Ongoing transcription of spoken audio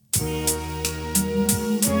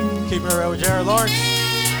Keeping It Real with Jared Lawrence.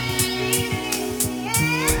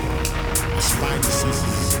 Spidey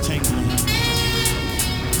senses tingling.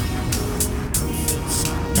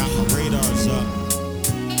 Got my radars up.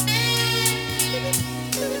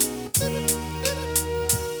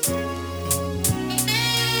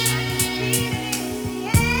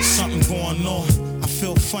 Something going on. I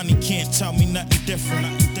feel funny, can't tell me nothing different.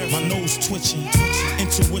 My nose twitching,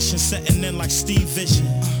 intuition setting in like Steve Vision.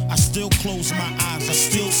 I still close my eyes, I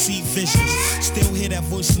still see visions. Still hear that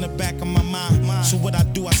voice in the back of my mind. So what I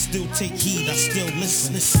do, I still take heed, I still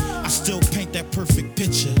listen. I still paint that perfect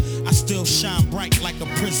picture. I still shine bright like a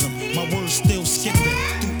prism. My words still skipping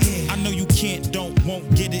through air. I know you can't, won't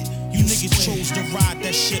get it. You niggas chose to ride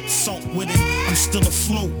that ship, salt with it. I'm still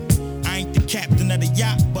afloat. I ain't the captain of the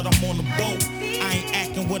yacht, but I'm on the boat. I ain't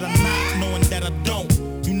acting what I'm not, knowing that I don't.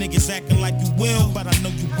 You niggas acting like you will, but I know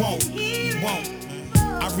you won't. You won't.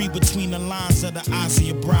 I read between the lines of the eyes of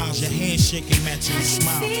your brows. Your handshaking matching your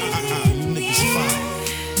smile. You niggas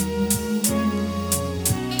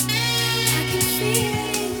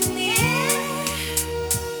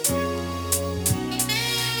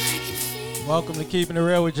fine. Welcome to Keeping It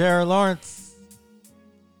Real with Jared Lawrence.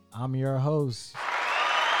 I'm your host,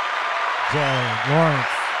 Jared Lawrence.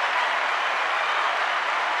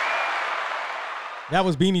 That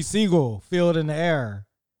was Beanie Siegel, Feel It in the Air.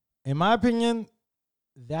 In my opinion,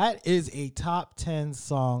 that is a top 10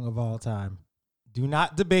 song of all time. Do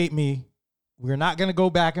not debate me. We're not going to go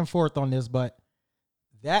back and forth on this, but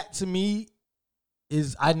that to me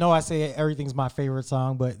is, I know I say everything's my favorite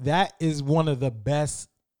song, but that is one of the best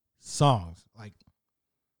songs. Like,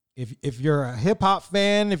 if you're a hip hop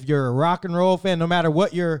fan, if you're a rock and roll fan, no matter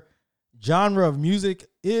what your genre of music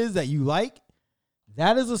is that you like,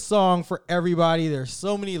 that is a song for everybody. There's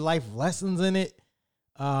so many life lessons in it.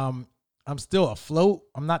 I'm still afloat.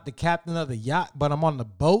 I'm not the captain of the yacht, but I'm on the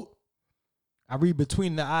boat. I read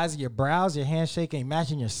between the eyes of your brows. Your handshake ain't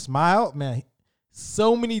matching your smile. Man,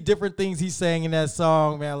 so many different things he's saying in that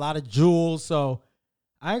song, man. A lot of jewels. So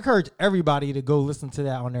I encourage everybody to go listen to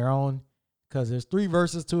that on their own because there's 3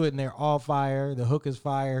 verses to it and they're all fire. The hook is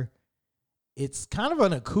fire. It's kind of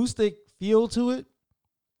an acoustic feel to it.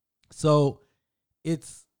 So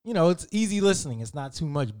it's, you know, it's easy listening. It's not too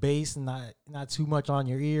much bass and not too much on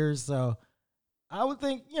your ears. So I would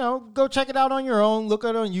think, you know, go check it out on your own. Look at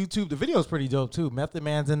it on YouTube. The video is pretty dope too. Method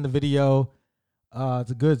Man's in the video.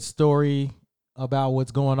 It's a good story about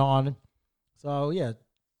what's going on. So yeah,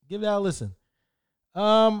 give that a listen.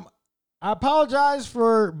 I apologize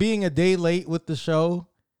for being a day late with the show.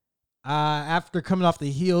 After coming off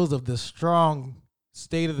the heels of the strong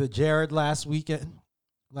State of the Jared last week, I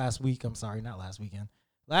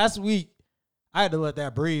had to let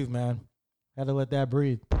that breathe, man. I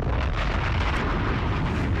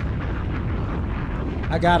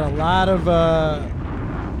got a lot of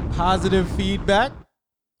positive feedback.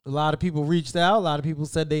 A lot of people reached out. A lot of people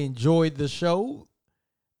said they enjoyed the show.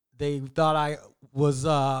 They thought I was,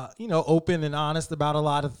 open and honest about a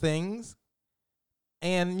lot of things.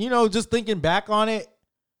 And, just thinking back on it,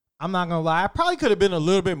 I'm not going to lie. I probably could have been a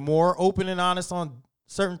little bit more open and honest on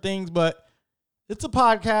certain things, but it's a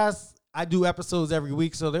podcast. I do episodes every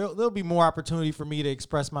week, so there'll be more opportunity for me to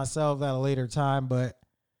express myself at a later time. But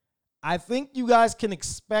I think you guys can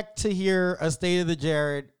expect to hear a State of the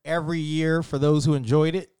Jared every year for those who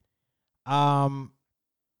enjoyed it. Kind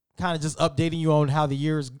of just updating you on how the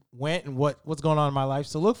years went and what's going on in my life.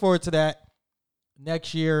 So look forward to that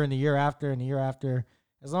next year and the year after and the year after.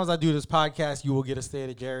 As long as I do this podcast, you will get a State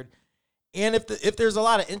of Jared. And if there's a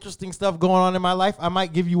lot of interesting stuff going on in my life, I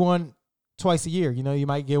might give you one twice a year. You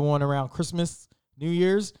might get one around Christmas, New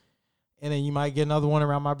Year's, and then you might get another one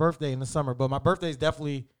around my birthday in the summer. But my birthday is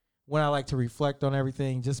definitely when I like to reflect on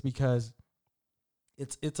everything, just because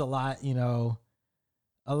it's a lot, a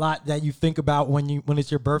lot that you think about when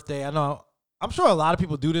it's your birthday. I know I'm sure a lot of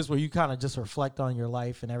people do this where you kind of just reflect on your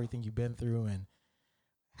life and everything you've been through and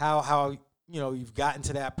how you've gotten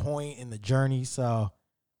to that point in the journey. So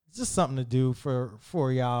it's just something to do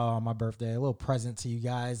for y'all on my birthday, a little present to you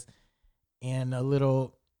guys and a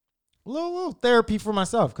little therapy for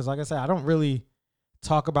myself. Cause like I said, I don't really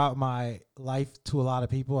talk about my life to a lot of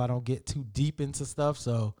people. I don't get too deep into stuff.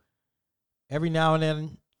 So every now and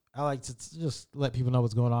then I like to just let people know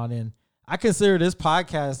what's going on. And I consider this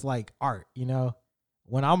podcast like art,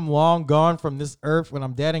 when I'm long gone from this earth, when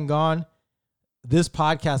I'm dead and gone, this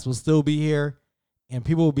podcast will still be here and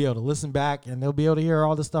people will be able to listen back and they'll be able to hear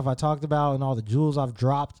all the stuff I talked about and all the jewels I've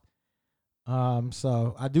dropped.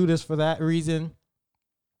 So I do this for that reason.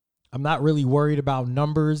 I'm not really worried about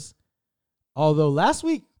numbers. Although last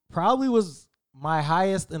week probably was my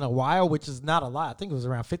highest in a while, which is not a lot. I think it was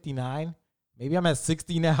around 59. Maybe I'm at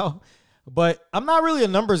 60 now. But I'm not really a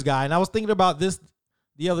numbers guy. And I was thinking about this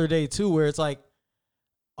the other day too, where it's like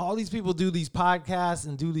all these people do these podcasts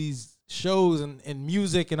and do these shows and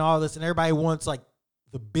music and all this, and everybody wants like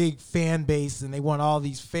the big fan base and they want all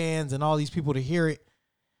these fans and all these people to hear it.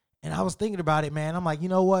 And I was thinking about it, man. I'm like, you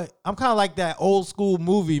know what? I'm kind of like that old school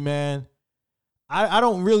movie, man. I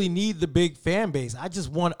don't really need the big fan base. I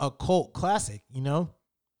just want a cult classic, you know?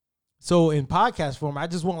 So in podcast form, I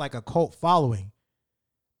just want like a cult following.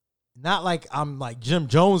 Not like I'm like Jim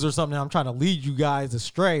Jones or something. I'm trying to lead you guys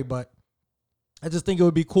astray, but I just think it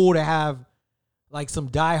would be cool to have like some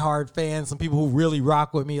diehard fans, some people who really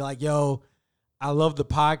rock with me. Like, yo, I love the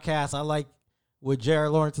podcast. I like what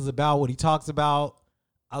Jared Lawrence is about, what he talks about.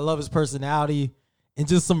 I love his personality. And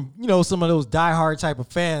just some, you know, some of those diehard type of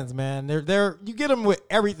fans, man. They're you get them with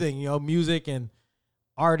everything, you know, music and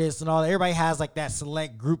artists and all that. Everybody has like that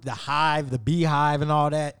select group, the Hive, the Beehive and all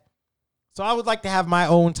that. So I would like to have my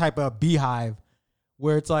own type of Beehive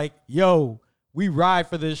where it's like, yo, we ride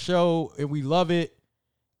for this show and we love it.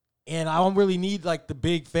 And I don't really need like the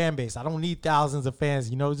big fan base. I don't need thousands of fans,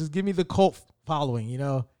 you know, just give me the cult following, you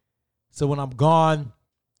know. So when I'm gone,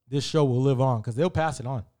 this show will live on because they'll pass it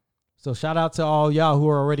on. So shout out to all y'all who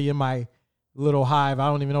are already in my little hive. I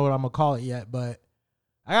don't even know what I'm gonna call it yet, but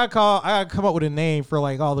I gotta come up with a name for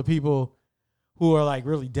like all the people who are like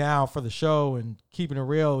really down for the show and keeping it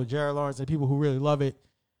real with Jared Lawrence and people who really love it.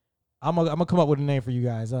 I'm gonna come up with a name for you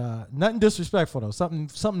guys. Nothing disrespectful though.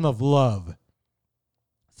 Something of love.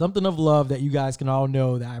 Something of love that you guys can all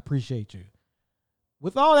know that I appreciate you.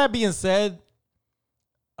 With all that being said,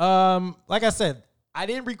 like I said, I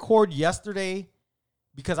didn't record yesterday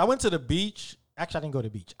because I went to the beach. Actually, I didn't go to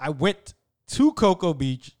the beach. I went to Cocoa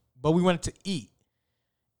Beach, but we went to eat.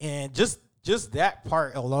 And just that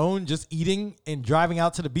part alone, just eating and driving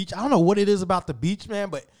out to the beach. I don't know what it is about the beach, man,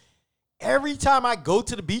 but every time I go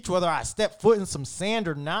to the beach, whether I step foot in some sand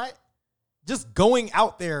or not, just going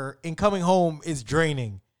out there and coming home is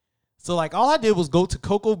draining. So like all I did was go to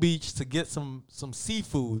Cocoa Beach to get some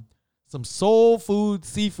seafood, some soul food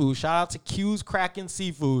seafood. Shout out to Q's Kraken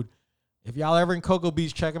Seafood. If y'all ever in Cocoa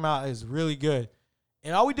Beach, check them out. It's really good.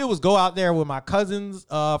 And all we did was go out there with my cousins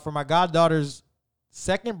for my goddaughter's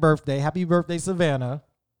second birthday. Happy birthday, Savannah.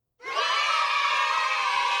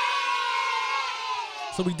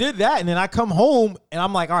 So we did that, and then I come home, and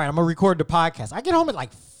I'm like, all right, I'm going to record the podcast. I get home at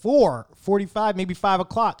like 4:45, maybe 5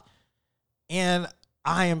 o'clock, and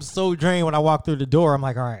I am so drained when I walk through the door. I'm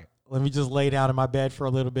like, all right, let me just lay down in my bed for a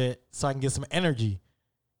little bit so I can get some energy.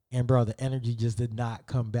 And, bro, the energy just did not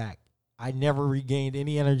come back. I never regained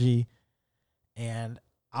any energy, and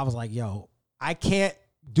I was like, yo, I can't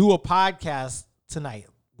do a podcast tonight,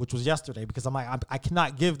 which was yesterday, because I'm like, I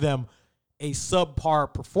cannot give them a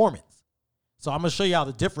subpar performance. So I'm going to show y'all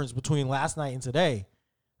the difference between last night and today.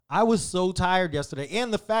 I was so tired yesterday,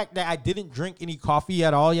 and the fact that I didn't drink any coffee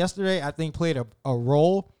at all yesterday, I think played a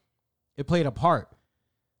role. It played a part.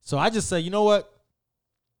 So I just said, you know what?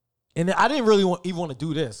 And I didn't really even want to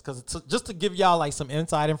do this because just to give y'all like some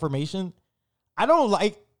inside information, I don't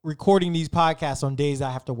like recording these podcasts on days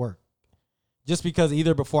I have to work. Just because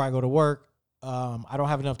either before I go to work, I don't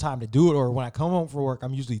have enough time to do it, or when I come home from work,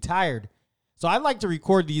 I'm usually tired. So I like to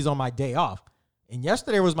record these on my day off. And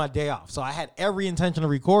yesterday was my day off. So I had every intention of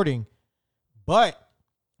recording. But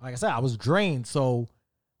like I said, I was drained. So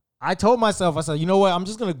I told myself, I said, you know what? I'm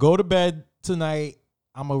just going to go to bed tonight.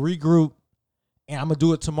 I'm going to regroup. And I'm going to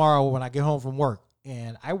do it tomorrow when I get home from work.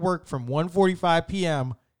 And I work from 1:45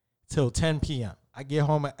 p.m. till 10 p.m. I get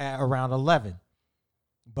home at around 11.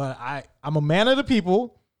 But I'm a man of the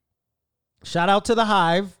people. Shout out to the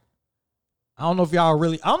Hive. I don't know if y'all are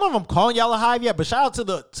really, I don't know if I'm calling y'all a Hive yet, but shout out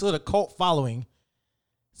to the cult following.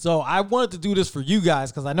 So I wanted to do this for you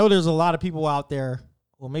guys because I know there's a lot of people out there.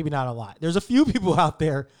 Well, maybe not a lot. There's a few people out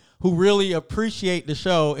there who really appreciate the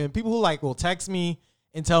show, and people who like will text me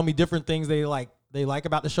and tell me different things they like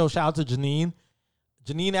about the show. Shout out to Janine.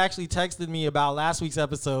 Janine actually texted me about last week's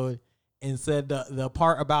episode and said the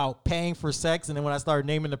part about paying for sex, and then when I started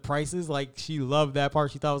naming the prices, like she loved that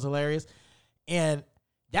part. She thought it was hilarious. And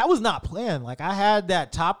that was not planned. Like I had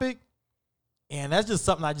that topic, and that's just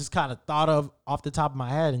something I just kind of thought of off the top of my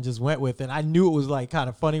head and just went with. And I knew it was like kind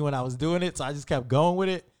of funny when I was doing it, so I just kept going with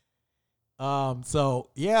it. So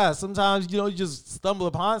yeah, sometimes, you know, you just stumble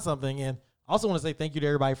upon something. And I also want to say thank you to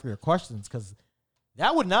everybody for your questions, because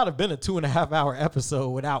that would not have been a 2.5 hour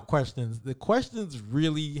episode without questions. The questions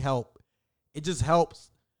really help. It just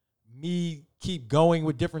helps me keep going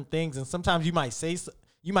with different things. And sometimes you might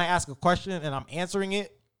ask a question and I'm answering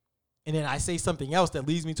it, and then I say something else that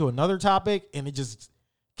leads me to another topic, and it just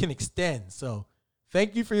can extend. So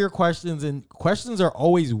thank you for your questions, and questions are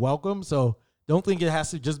always welcome. So don't think it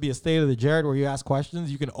has to just be a State of the Jared where you ask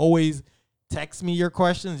questions. You can always text me your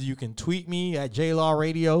questions. You can tweet me at JLaw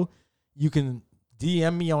Radio. You can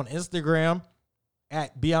DM me on Instagram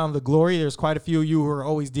at Beyond the Glory. There's quite a few of you who are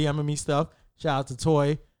always DMing me stuff. Shout out to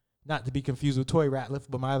Toy, not to be confused with Toy Ratliff,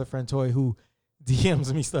 but my other friend Toy, who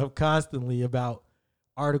DMs me stuff constantly about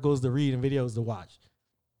articles to read and videos to watch.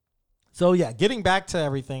 So yeah, getting back to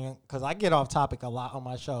everything, because I get off topic a lot on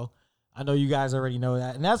my show. I know you guys already know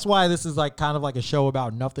that. And that's why this is like kind of like a show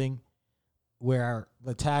about nothing, where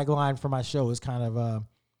the tagline for my show is kind of,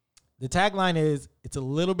 the tagline is, it's a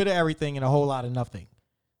little bit of everything and a whole lot of nothing.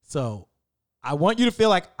 So I want you to feel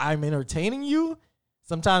like I'm entertaining you.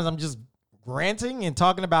 Sometimes I'm just ranting and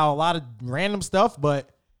talking about a lot of random stuff, but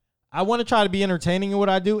I want to try to be entertaining in what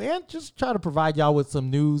I do and just try to provide y'all with some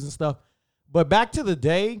news and stuff. But back to the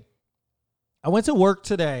day, I went to work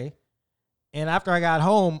today, and after I got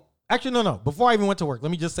home, actually, no. Before I even went to work,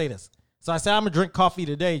 let me just say this. So I said I'm going to drink coffee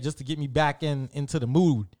today just to get me back into the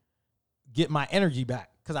mood, get my energy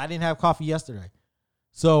back, because I didn't have coffee yesterday.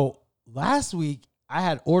 So last week, I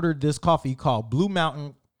had ordered this coffee called Blue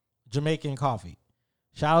Mountain Jamaican Coffee.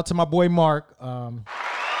 Shout out to my boy Mark. Let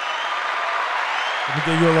me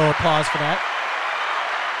give you a little applause for that.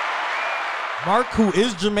 Mark, who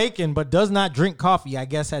is Jamaican but does not drink coffee, I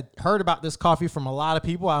guess had heard about this coffee from a lot of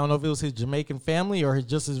people. I don't know if it was his Jamaican family or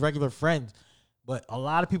just his regular friends, but a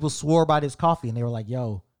lot of people swore by this coffee, and they were like,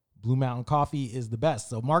 yo, Blue Mountain Coffee is the best.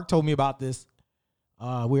 So Mark told me about this.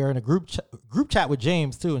 We were in a group chat with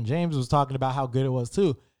James, too, and James was talking about how good it was,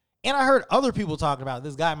 too. And I heard other people talking about it.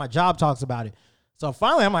 This guy at my job talks about it. So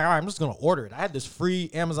finally, I'm like, all right, I'm just going to order it. I had this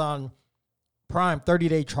free Amazon Prime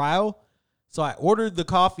 30-day trial. So I ordered the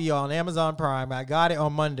coffee on Amazon Prime. I got it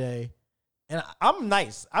on Monday. And I'm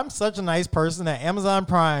nice. I'm such a nice person at Amazon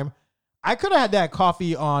Prime. I could have had that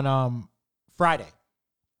coffee on Friday.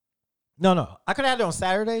 No. I could have had it on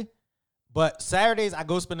Saturday. But Saturdays, I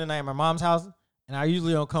go spend the night at my mom's house. And I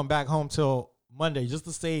usually don't come back home till Monday just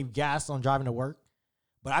to save gas on driving to work.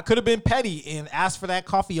 But I could have been petty and asked for that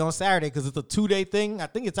coffee on Saturday because it's a 2-day thing. I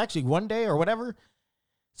think it's actually 1 day or whatever.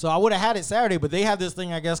 So I would have had it Saturday, but they have this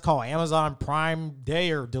thing, I guess, called Amazon Prime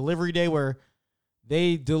Day or Delivery Day where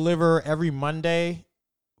they deliver every Monday.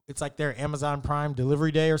 It's like their Amazon Prime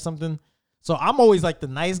Delivery Day or something. So I'm always like the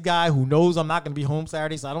nice guy who knows I'm not going to be home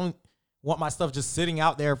Saturday, so I don't want my stuff just sitting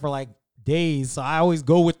out there for like days. So I always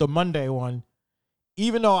go with the Monday one,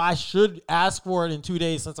 even though I should ask for it in 2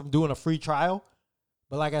 days since I'm doing a free trial.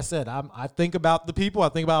 But like I said, I think about the people. I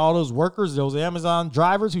think about all those workers, those Amazon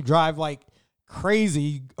drivers who drive like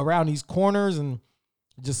crazy around these corners and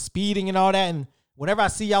just speeding and all that. And whenever I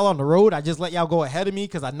see y'all on the road, I just let y'all go ahead of me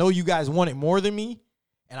because I know you guys want it more than me.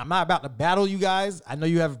 And I'm not about to battle you guys. I know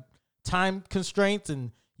you have time constraints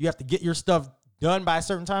and you have to get your stuff done by a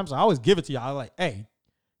certain time. So I always give it to y'all. I'm like, hey,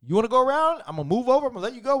 you want to go around? I'm going to move over. I'm going to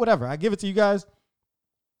let you go, whatever. I give it to you guys.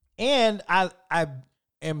 And I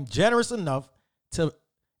am generous enough to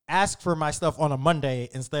ask for my stuff on a Monday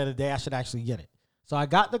instead of the day I should actually get it. So I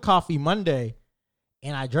got the coffee Monday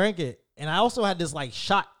and I drank it. And I also had this like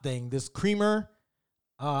shot thing, this creamer.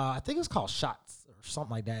 I think it was called Shots or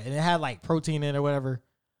something like that. And it had like protein in it or whatever.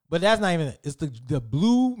 But that's not even it. It's the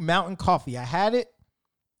Blue Mountain Coffee. I had it,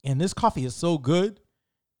 and this coffee is so good,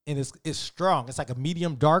 and it's strong. It's like a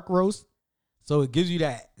medium dark roast, so it gives you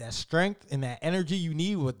that strength and that energy you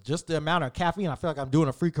need with just the amount of caffeine. I feel like I'm doing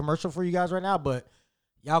a free commercial for you guys right now, but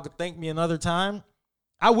y'all could thank me another time.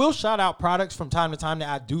 I will shout out products from time to time that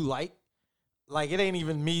I do like. Like, it ain't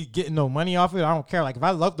even me getting no money off it. I don't care. Like, if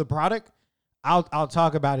I love the product, I'll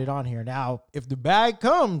talk about it on here. Now, if the bag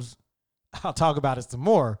comes, I'll talk about it some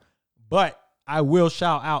more, but I will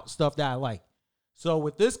shout out stuff that I like. So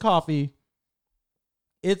with this coffee,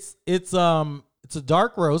 it's a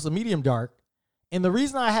dark roast, a medium dark. And the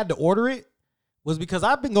reason I had to order it was because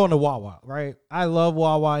I've been going to Wawa, right? I love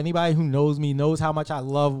Wawa. Anybody who knows me knows how much I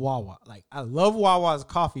love Wawa. Like, I love Wawa's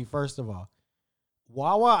coffee, first of all.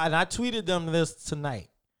 Wawa, and I tweeted them this tonight.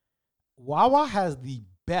 Wawa has the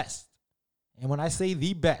best. And when I say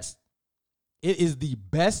the best, it is the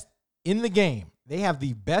best in the game. They have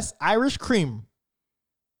the best Irish cream.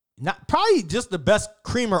 Not probably just the best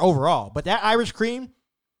creamer overall, but that Irish cream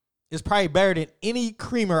is probably better than any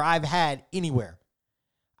creamer I've had anywhere.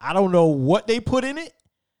 I don't know what they put in it.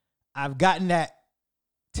 I've gotten that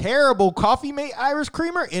terrible Coffee Mate Irish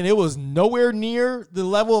creamer, and it was nowhere near the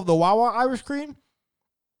level of the Wawa Irish cream.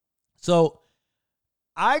 So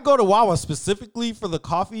I go to Wawa specifically for the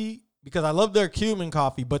coffee because I love their cumin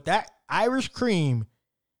coffee, but that Irish cream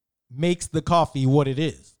makes the coffee what it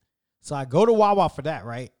is. So I go to Wawa for that,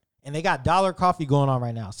 right? And they got dollar coffee going on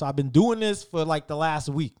right now. So I've been doing this for like the last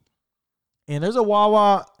week. And there's a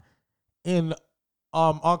Wawa in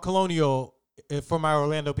on Colonial, for my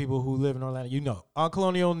Orlando people who live in Orlando, on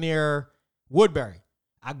Colonial near Woodbury.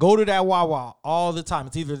 I go to that Wawa all the time.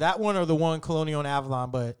 It's either that one or the one Colonial and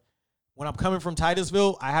Avalon. But when I'm coming from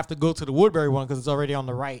Titusville, I have to go to the Woodbury one because it's already on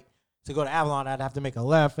the right. To go to Avalon, I'd have to make a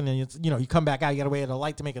left, and then you come back out, you got to wait at a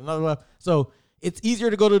light to make another left. So it's easier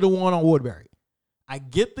to go to the one on Woodbury. I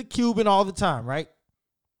get the Cuban all the time, right?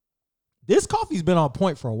 This coffee's been on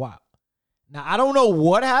point for a while. Now, I don't know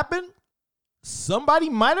what happened. Somebody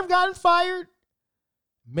might have gotten fired.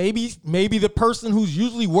 Maybe the person who's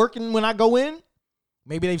usually working when I go in,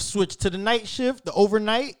 maybe they've switched to the night shift, the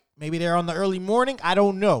overnight. Maybe they're on the early morning. I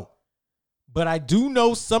don't know. But I do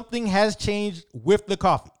know something has changed with the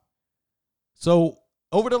coffee. So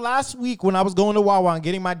over the last week when I was going to Wawa and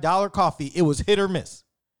getting my dollar coffee, it was hit or miss.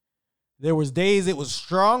 There was days it was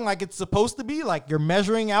strong like it's supposed to be, like you're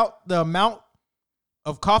measuring out the amount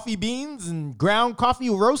of coffee beans and ground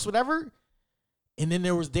coffee roast, whatever. And then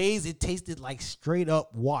there was days it tasted like straight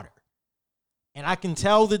up water. And I can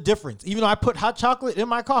tell the difference. Even though I put hot chocolate in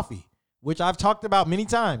my coffee, which I've talked about many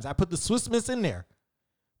times. I put the Swiss Miss in there.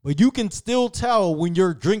 But you can still tell when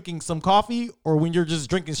you're drinking some coffee or when you're just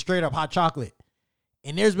drinking straight up hot chocolate.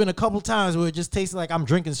 And there's been a couple times where it just tasted like I'm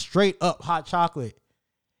drinking straight up hot chocolate.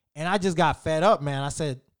 And I just got fed up, man. I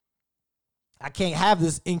said, I can't have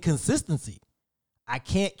this inconsistency. I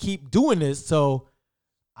can't keep doing this. So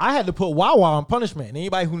I had to put Wawa on punishment. And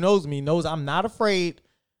anybody who knows me knows I'm not afraid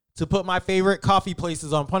to put my favorite coffee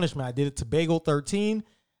places on punishment. I did it to Bagel 13.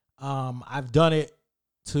 I've done it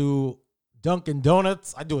to Dunkin'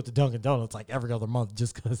 Donuts. I do it to Dunkin' Donuts like every other month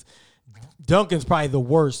just because Dunkin's probably the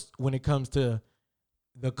worst when it comes to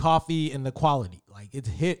the coffee and the quality. Like it's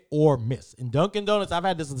hit or miss. In Dunkin' Donuts, I've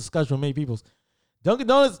had this discussion with many people. Dunkin'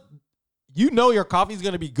 Donuts, your coffee is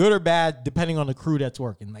going to be good or bad depending on the crew that's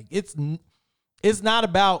working. Like it's not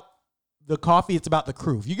about the coffee, it's about the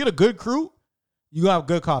crew. If you get a good crew, you have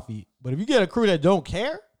good coffee. But if you get a crew that don't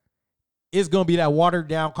care, it's going to be that watered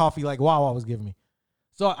down coffee like Wawa was giving me.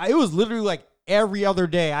 So it was literally like every other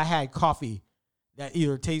day I had coffee that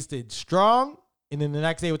either tasted strong and then the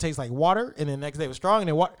next day it would taste like water and then the next day it was strong and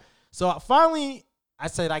then water. So finally I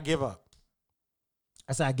said, I give up.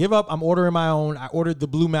 I'm ordering my own. I ordered the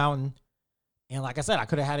Blue Mountain. And like I said, I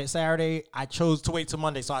could have had it Saturday. I chose to wait till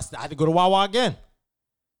Monday. So I had to go to Wawa again.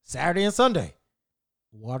 Saturday and Sunday.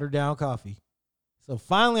 Watered down coffee. So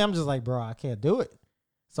finally I'm just like, bro, I can't do it.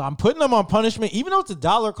 So I'm putting them on punishment, even though it's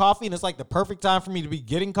 $1 coffee and it's like the perfect time for me to be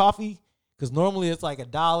getting coffee. Because normally it's like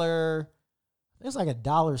 $1. It's like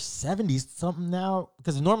 $1.70 something now.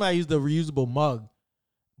 Because normally I use the reusable mug.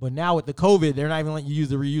 But now with the COVID, they're not even letting you use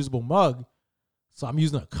the reusable mug. So I'm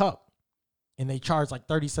using a cup. And they charge like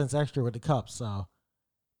 30 cents extra with the cup. So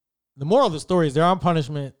the moral of the story is they're on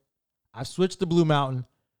punishment. I've switched to Blue Mountain.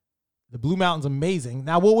 The Blue Mountain's amazing.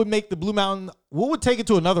 Now, what would make the Blue Mountain, what would take it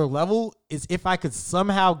to another level is if I could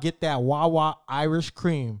somehow get that Wawa Irish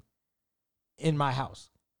cream in my house.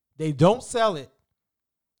 They don't sell it,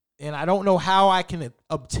 and I don't know how I can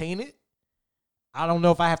obtain it. I don't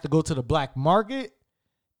know if I have to go to the black market,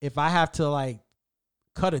 if I have to like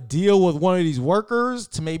cut a deal with one of these workers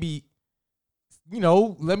to maybe,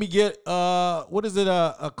 let me get,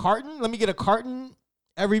 a carton? Let me get a carton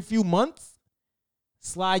every few months.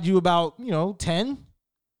 Slide you about, 10.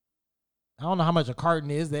 I don't know how much a carton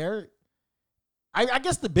is there. I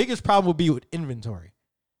guess the biggest problem would be with inventory.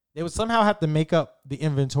 They would somehow have to make up the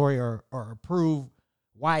inventory or approve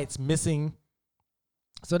why it's missing.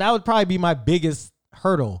 So that would probably be my biggest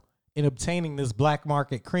hurdle in obtaining this black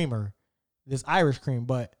market creamer, this Irish cream.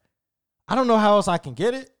 But I don't know how else I can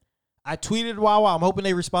get it. I tweeted Wawa. I'm hoping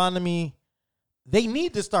they respond to me. They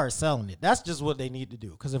need to start selling it. That's just what they need to do.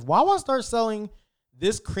 Because if Wawa starts selling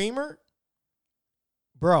this creamer,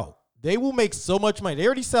 bro, they will make so much money. They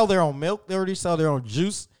already sell their own milk. They already sell their own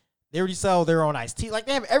juice. They already sell their own iced tea. Like,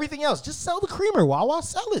 they have everything else. Just sell the creamer, Wawa.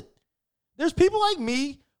 Sell it. There's people like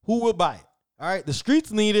me who will buy it. All right? The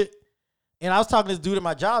streets need it. And I was talking to this dude at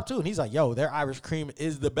my job, too, and he's like, yo, their Irish cream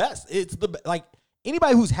is the best. It's the best. Like,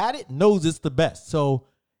 anybody who's had it knows it's the best. So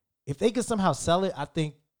if they could somehow sell it, I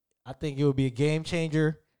think it would be a game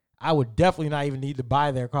changer. I would definitely not even need to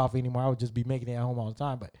buy their coffee anymore. I would just be making it at home all the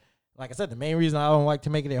time. But like I said, the main reason I don't like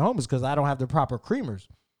to make it at home is because I don't have the proper creamers.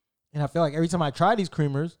 And I feel like every time I try these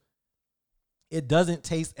creamers, it doesn't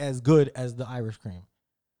taste as good as the Irish cream.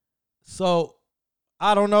 So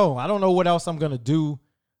I don't know. I don't know what else I'm going to do,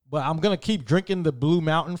 but I'm going to keep drinking the Blue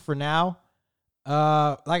Mountain for now.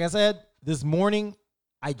 Like I said, this morning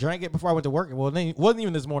I drank it before I went to work. Well, it wasn't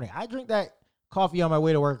even this morning. I drank that coffee on my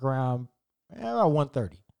way to work around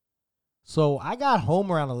 1:30. So I got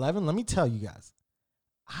home around 11. Let me tell you guys,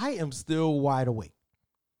 I am still wide awake.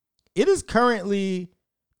 It is currently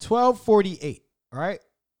 12:48. All right.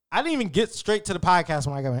 I didn't even get straight to the podcast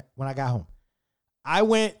when I got home. I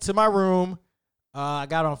went to my room. I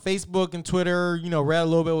got on Facebook and Twitter, read a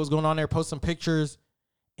little bit what was going on there, post some pictures.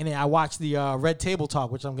 And then I watched the Red Table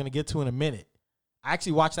Talk, which I'm going to get to in a minute. I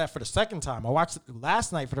actually watched that for the second time. I watched it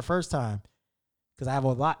last night for the first time because I have a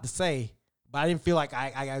lot to say, but I didn't feel like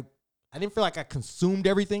I didn't feel like I consumed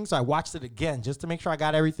everything. So I watched it again just to make sure I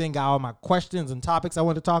got everything, got all my questions and topics I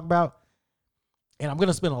wanted to talk about. And I'm going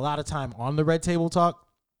to spend a lot of time on the Red Table Talk,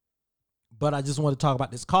 but I just want to talk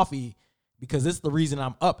about this coffee because it's the reason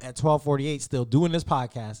I'm up at 12:48 still doing this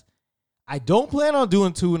podcast. I don't plan on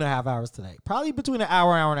doing 2.5 hours today. Probably between an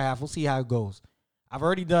hour and a half. We'll see how it goes. I've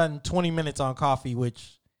already done 20 minutes on coffee,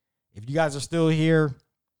 which if you guys are still here,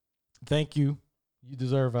 thank you. You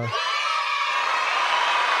deserve all of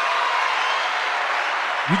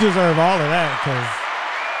that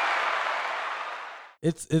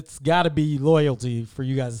because it's got to be loyalty for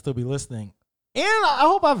you guys to still be listening. And I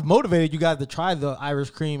hope I've motivated you guys to try the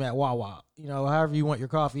Irish cream at Wawa. However you want your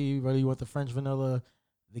coffee, whether you want the French vanilla,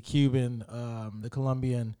 the Cuban, the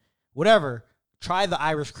Colombian, whatever, try the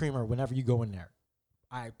Irish creamer whenever you go in there.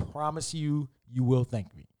 I promise you, you will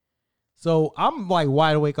thank me. So I'm like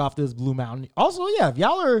wide awake off this Blue Mountain. Also, yeah, if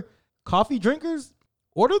y'all are coffee drinkers,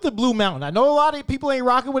 order the Blue Mountain. I know a lot of people ain't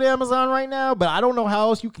rocking with Amazon right now, but I don't know how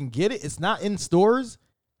else you can get it. It's not in stores.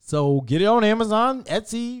 So get it on Amazon,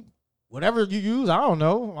 Etsy, whatever you use. I don't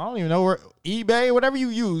know. I don't even know where, eBay, whatever you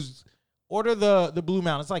use. Order the Blue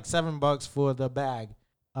Mountain. It's like $7 for the bag.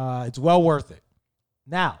 It's well worth it.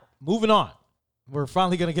 Now, moving on. We're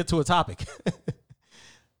finally going to get to a topic.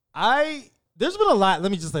 There's been a lot,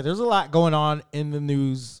 let me just say, there's a lot going on in the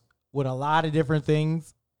news with a lot of different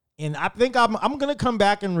things. And I think I'm going to come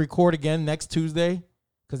back and record again next Tuesday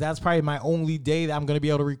because that's probably my only day that I'm going to be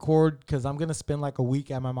able to record because I'm going to spend like a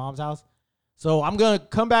week at my mom's house. So I'm going to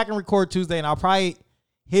come back and record Tuesday and I'll probably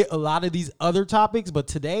hit a lot of these other topics. But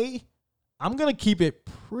today, I'm going to keep it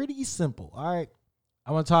pretty simple. All right.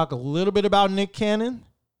 I want to talk a little bit about Nick Cannon.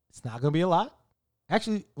 It's not going to be a lot.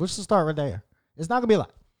 Actually, let's just start right there. It's not going to be a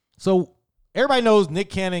lot. So everybody knows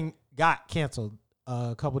Nick Cannon got canceled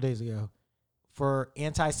a couple days ago for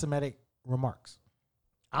anti-Semitic remarks.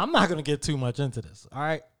 I'm not going to get too much into this, all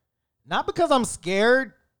right? Not because I'm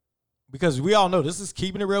scared, because we all know this is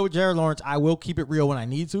keeping it real with Jared Lawrence. I will keep it real when I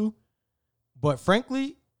need to. But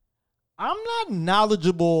frankly, I'm not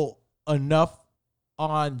knowledgeable enough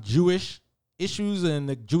on Jewish issues and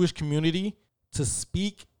the Jewish community to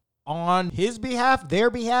speak on his behalf, their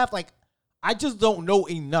behalf. Like, I just don't know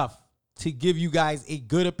enough to give you guys a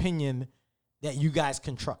good opinion that you guys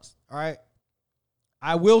can trust, all right?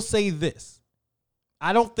 I will say this.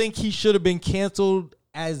 I don't think he should have been canceled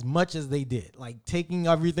as much as they did, like taking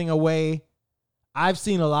everything away. I've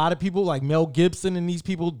seen a lot of people like Mel Gibson and these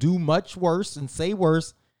people do much worse and say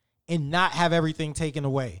worse and not have everything taken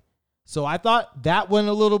away. So I thought that went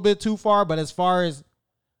a little bit too far, but as far as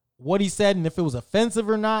what he said and if it was offensive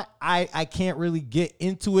or not, I can't really get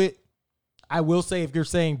into it. I will say if you're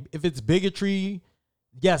saying if it's bigotry,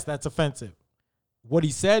 yes, that's offensive. What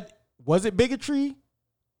he said, was it bigotry?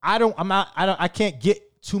 I can't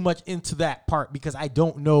get too much into that part because I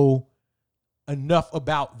don't know enough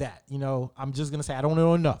about that. I'm just going to say I don't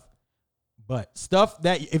know enough. But stuff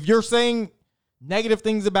that if you're saying negative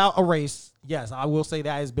things about a race, yes, I will say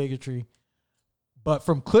that is bigotry. But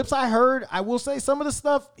from clips I heard, I will say some of the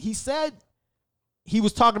stuff he said, he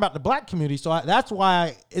was talking about the black community. So that's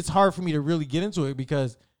why it's hard for me to really get into it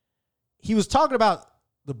because he was talking about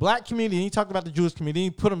the black community and he talked about the Jewish community. He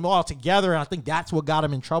put them all together, and I think that's what got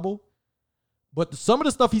him in trouble. But some of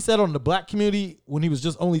the stuff he said on the black community when he was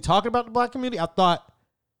just only talking about the black community, I thought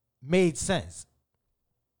made sense.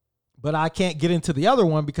 But I can't get into the other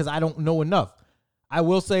one because I don't know enough. I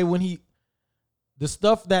will say the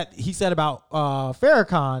stuff that he said about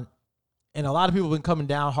Farrakhan, and a lot of people have been coming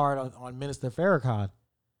down hard on Minister Farrakhan.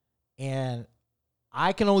 And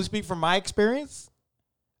I can only speak from my experience.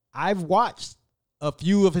 I've watched a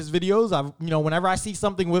few of his videos. Whenever I see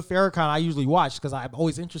something with Farrakhan, I usually watch because I'm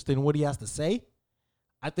always interested in what he has to say.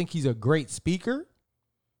 I think he's a great speaker.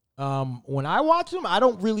 When I watch him, I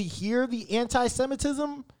don't really hear the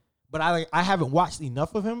anti-Semitism, but I haven't watched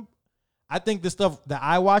enough of him. I think the stuff that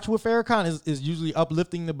I watch with Farrakhan is usually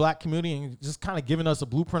uplifting the black community and just kind of giving us a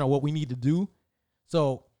blueprint of what we need to do.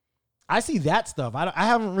 So I see that stuff. I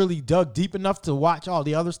haven't really dug deep enough to watch all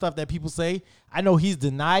the other stuff that people say. I know he's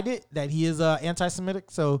denied it, that he is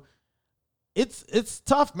anti-Semitic. So it's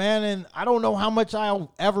tough, man. And I don't know how much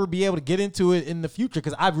I'll ever be able to get into it in the future,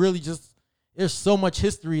 because I've really there's so much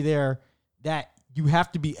history there that you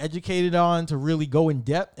have to be educated on to really go in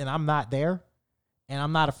depth. And I'm not there. And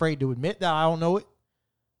I'm not afraid to admit that I don't know it.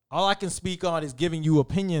 All I can speak on is giving you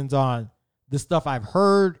opinions on the stuff I've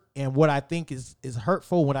heard and what I think is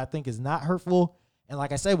hurtful, what I think is not hurtful. And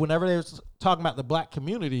like I said, whenever they're talking about the black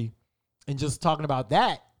community and just talking about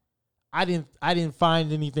that, I didn't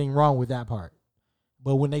find anything wrong with that part.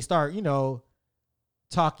 But when they start,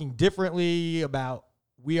 talking differently about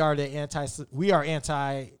we are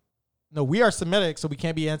Semitic, so we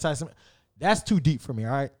can't be anti-Semitic, that's too deep for me,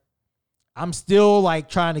 all right? I'm still like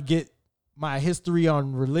trying to get my history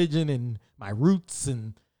on religion and my roots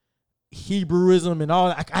and Hebrewism and all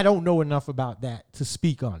that. I don't know enough about that to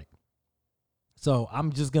speak on it. So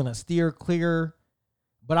I'm just going to steer clear.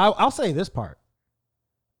 But I'll say this part.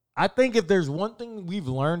 I think if there's one thing we've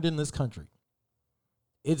learned in this country,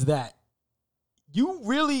 it's that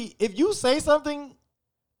if you say something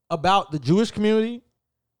about the Jewish community,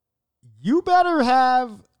 you better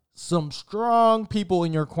have some strong people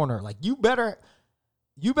in your corner. Like you better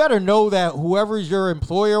know that whoever's your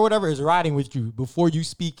employer or whatever is riding with you before you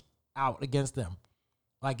speak out against them.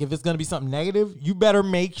 Like if it's going to be something negative, you better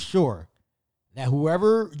make sure that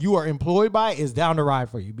whoever you are employed by is down to ride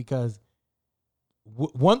for you, because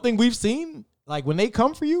one thing we've seen, like when they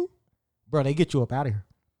come for you, bro, they get you up out of here.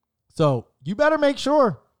 So you better make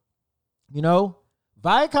sure, Viacom,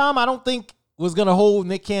 I don't think was going to hold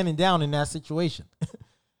Nick Cannon down in that situation.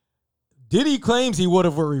 Diddy claims he would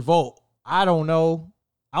have a revolt. I don't know.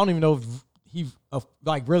 I don't even know if he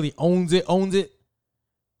really owns it.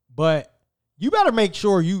 But you better make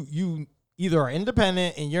sure you either are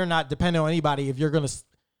independent and you're not dependent on anybody if you're going to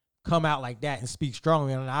come out like that and speak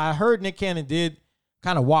strongly. And I heard Nick Cannon did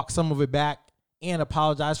kind of walk some of it back and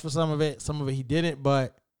apologize for some of it. Some of it he didn't.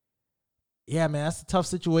 But yeah, man, that's a tough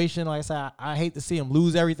situation. Like I said, I hate to see him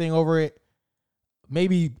lose everything over it.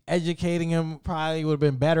 Maybe educating him probably would have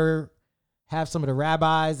been better. Have some of the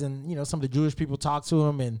rabbis and, some of the Jewish people talk to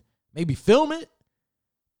him and maybe film it.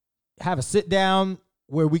 Have a sit down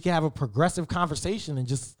where we can have a progressive conversation and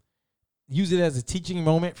just use it as a teaching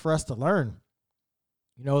moment for us to learn.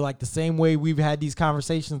 Like the same way we've had these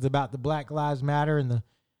conversations about the Black Lives Matter and the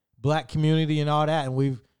black community and all that. And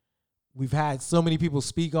we've had so many people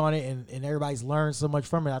speak on it and everybody's learned so much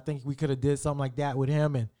from it. I think we could have did something like that with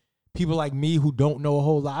him, and people like me who don't know a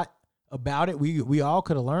whole lot about it. We all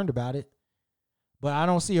could have learned about it. But I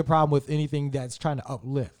don't see a problem with anything that's trying to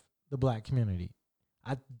uplift the black community.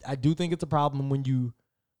 I do think it's a problem when you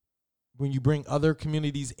bring other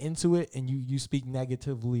communities into it and you speak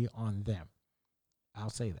negatively on them.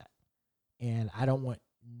 I'll say that. And I don't want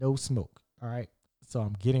no smoke. All right. So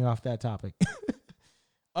I'm getting off that topic.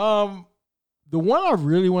 The one I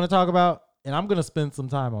really want to talk about, and I'm going to spend some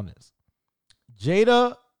time on this.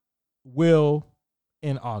 Jada, Will,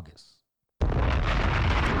 and August.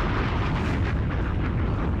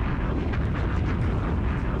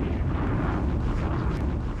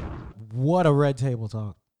 What a red table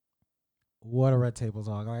talk. What a red table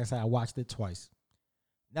talk. Like I said, I watched it twice.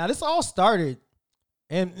 Now, this all started,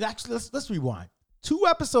 and actually, let's rewind. 2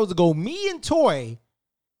 episodes ago, me and Latoya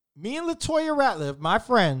Ratliff, my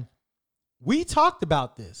friend, we talked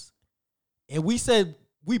about this. And we said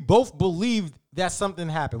we both believed that something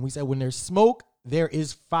happened. We said when there's smoke, there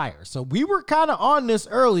is fire. So we were kind of on this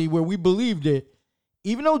early where we believed it.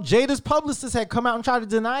 Even though Jada's publicist had come out and tried to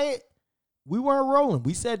deny it, we weren't rolling.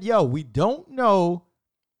 We said, we don't know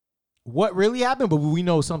what really happened, but we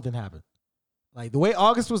know something happened. Like the way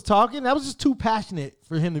August was talking, that was just too passionate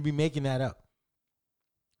for him to be making that up.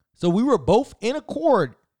 So we were both in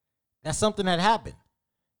accord that something had happened.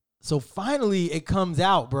 So finally it comes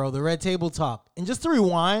out, bro, the red table talk. And just to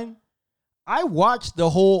rewind, I watched the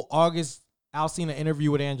whole August Alsina interview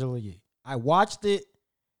with Angela Yee. I watched it.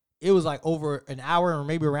 It was like over an hour or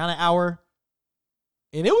maybe around an hour.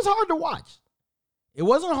 And it was hard to watch. It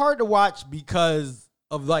wasn't hard to watch because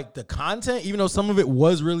of like the content, even though some of it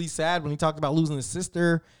was really sad when he talked about losing his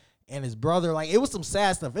sister and his brother. Like it was some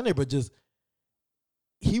sad stuff in there, but just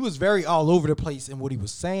he was very all over the place in what he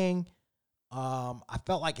was saying. I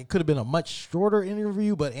felt like it could have been a much shorter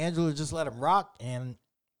interview, but Angela just let him rock. And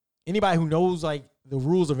anybody who knows like the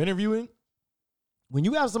rules of interviewing, when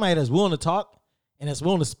you have somebody that's willing to talk and that's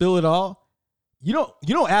willing to spill it all, you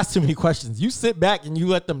don't ask too many questions. You sit back and you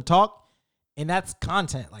let them talk, and that's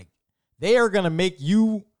content. Like they are gonna make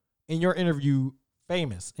you in your interview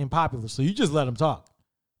famous and popular. So you just let them talk.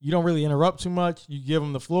 You don't really interrupt too much. You give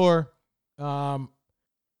him the floor.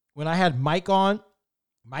 When I had Mike on,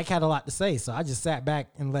 Mike had a lot to say, so I just sat back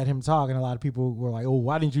and let him talk. And a lot of people were like, "Oh,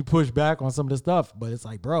 why didn't you push back on some of this stuff?" But it's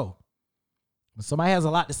like, bro, when somebody has a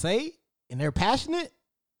lot to say and they're passionate,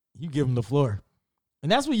 you give them the floor,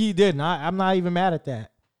 and that's what Ye did. And I'm not even mad at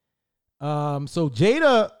that. So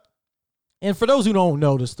Jada, and for those who don't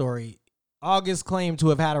know the story, August claimed to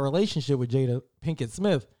have had a relationship with Jada Pinkett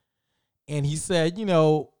Smith, and he said, you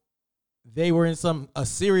know, they were in a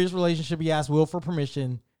serious relationship. He asked Will for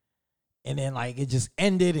permission, and then like it just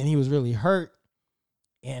ended, and he was really hurt.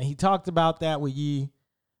 And he talked about that with Ye.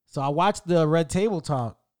 So I watched the Red Table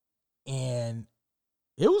Talk, and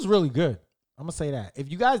it was really good. I'm gonna say that.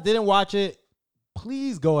 If you guys didn't watch it,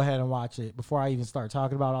 please go ahead and watch it before I even start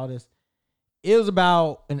talking about all this. It was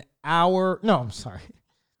about an hour. No, I'm sorry.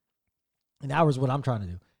 An hour is what I'm trying to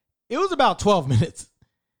do. It was about 12 minutes.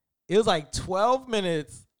 It was like 12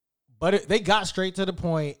 minutes, but they got straight to the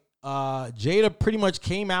point. Jada pretty much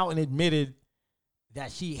came out and admitted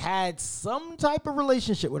that she had some type of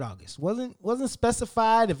relationship with August. Wasn't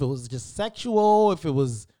specified if it was just sexual, if it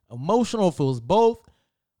was emotional, if it was both.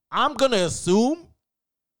 I'm going to assume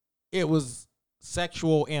it was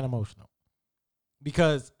sexual and emotional,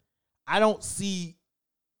 because I don't see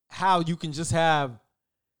how you can just have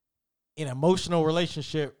an emotional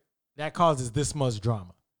relationship that causes this much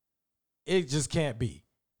drama. It just can't be.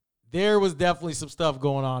 There was definitely some stuff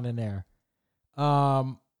going on in there.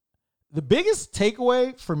 The biggest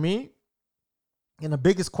takeaway for me, and the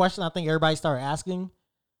biggest question I think everybody started asking,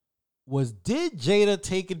 was, did Jada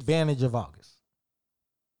take advantage of August?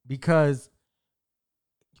 Because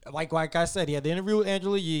like I said, he had the interview with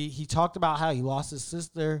Angela Yee. He talked about how he lost his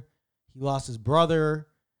sister, he lost his brother.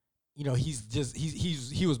 You know, he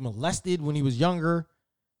was molested when he was younger.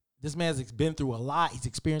 This man's been through a lot. He's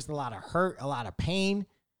experienced a lot of hurt, a lot of pain,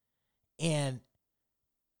 and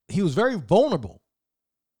he was very vulnerable.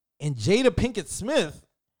 And Jada Pinkett Smith,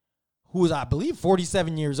 who is, I believe,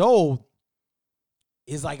 47 years old,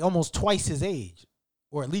 is like almost twice his age,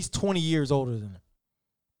 or at least 20 years older than him.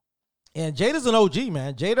 And Jada's an OG,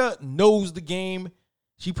 man. Jada knows the game.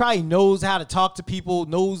 She probably knows how to talk to people,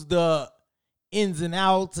 knows the ins and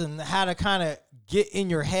outs and how to kind of get in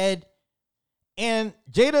your head. And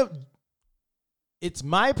Jada, it's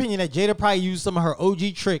my opinion that Jada probably used some of her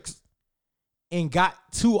OG tricks and got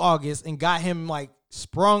to August and got him like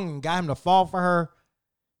sprung and got him to fall for her.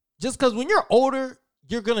 Just because when you're older,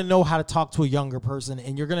 you're going to know how to talk to a younger person,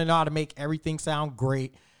 and you're going to know how to make everything sound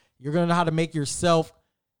great. You're going to know how to make yourself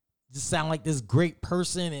just sound like this great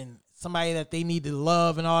person and somebody that they need to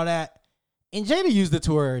love and all that. And Jada used it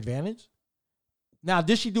to her advantage. Now,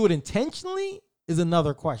 did she do it intentionally is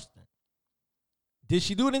another question. Did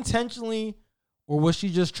she do it intentionally, or was she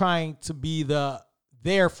just trying to be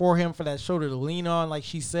there for him, for that shoulder to lean on, like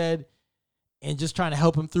she said, and just trying to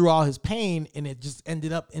help him through all his pain, and it just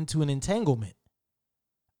ended up into an entanglement?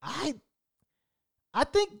 I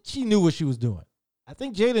think she knew what she was doing. I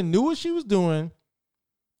think Jada knew what she was doing.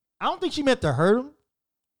 I don't think she meant to hurt him,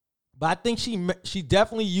 but I think she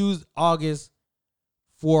definitely used August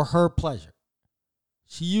for her pleasure.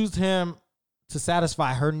 She used him to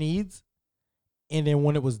satisfy her needs, and then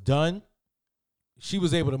when it was done, she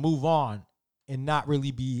was able to move on and not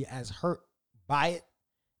really be as hurt by it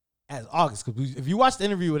as August. Because if you watch the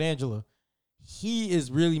interview with Angela, he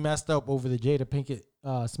is really messed up over the Jada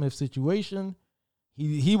Pinkett Smith situation.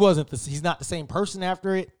 He's not the same person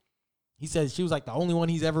after it. He said she was like the only one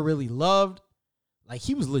he's ever really loved. Like,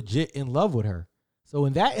 he was legit in love with her. So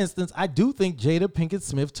in that instance, I do think Jada Pinkett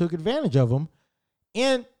Smith took advantage of him.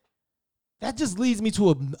 And that just leads me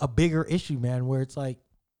to a bigger issue, man, where it's like,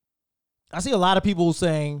 I see a lot of people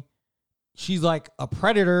saying she's like a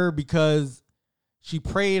predator because she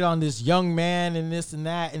preyed on this young man and this and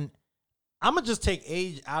that. And I'm going to just take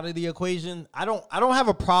age out of the equation. I don't have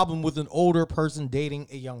a problem with an older person dating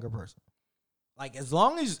a younger person. Like, as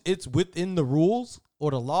long as it's within the rules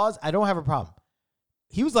or the laws, I don't have a problem.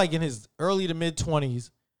 He was like in his early to mid 20s.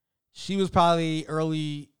 She was probably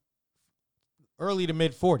early to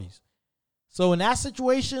mid 40s. So in that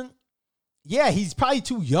situation, yeah, he's probably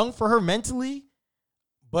too young for her mentally.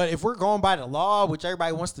 But if we're going by the law, which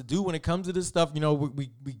everybody wants to do when it comes to this stuff, you know, we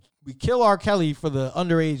kill R. Kelly for the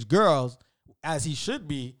underage girls, as he should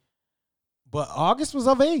be. But August was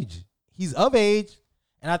of age. He's of age.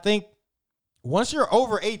 And I think once you're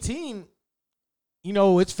over 18, you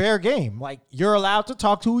know, it's fair game. Like, you're allowed to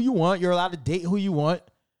talk to who you want. You're allowed to date who you want.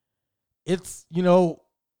 It's, you know,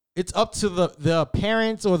 it's up to the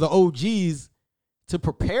parents or the OGs to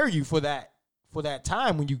prepare you for that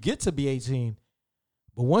time when you get to be 18.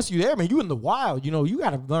 But once you're there, man, you in the wild. You know, you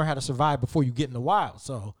got to learn how to survive before you get in the wild.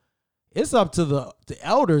 So it's up to the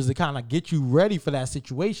elders to kind of get you ready for that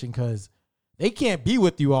situation, because they can't be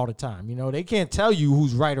with you all the time. You know, they can't tell you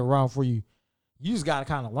who's right or wrong for you. You just got to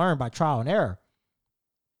kind of learn by trial and error.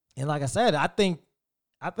 And like I said, I think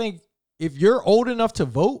if you're old enough to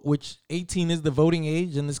vote, which 18 is the voting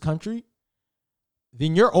age in this country,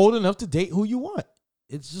 then you're old enough to date who you want.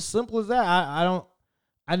 It's just simple as that.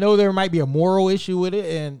 I know there might be a moral issue with it,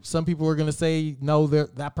 and some people are going to say, no,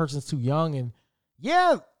 that person's too young. And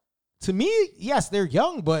yeah, to me, yes, they're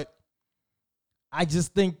young, but I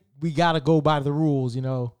just think we got to go by the rules, you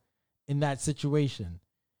know, in that situation.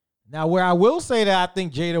 Now, where I will say that I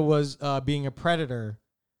think Jada was being a predator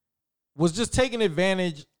was just taking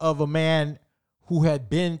advantage of a man who had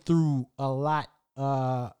been through a lot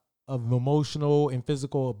of emotional and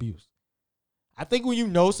physical abuse. I think when you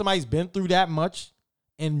know somebody's been through that much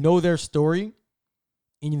and know their story,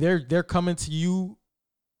 and they're coming to you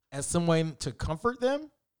as someone to comfort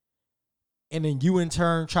them, and then you in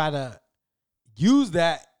turn try to use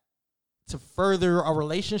that to further a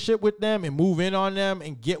relationship with them and move in on them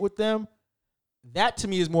and get with them, that to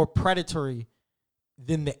me is more predatory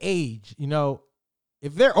than the age. You know,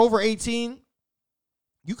 if they're over 18,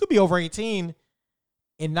 you could be over 18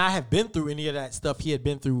 and not have been through any of that stuff he had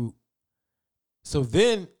been through. So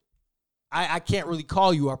then I can't really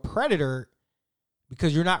call you a predator,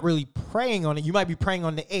 because you're not really preying on it. You might be preying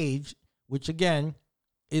on the age, which again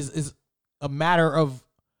is a matter of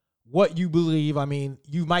what you believe. I mean,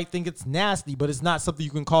 you might think it's nasty, but it's not something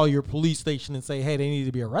you can call your police station and say, hey, they need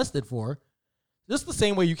to be arrested for. Just the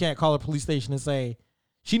same way you can't call a police station and say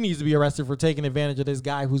she needs to be arrested for taking advantage of this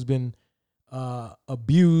guy who's been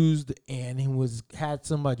abused and he had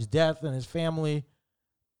so much death in his family.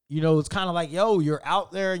 You know, it's kind of like, yo, you're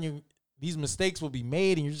out there and these mistakes will be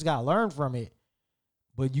made and you just got to learn from it.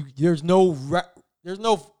 But there's no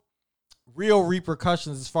real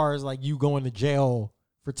repercussions as far as like you going to jail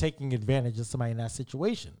for taking advantage of somebody in that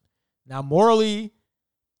situation. Now, morally,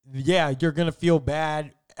 yeah, you're going to feel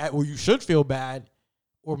bad, or you should feel bad,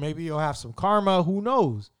 or maybe you'll have some karma, who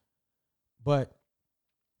knows? But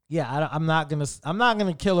yeah, I'm not going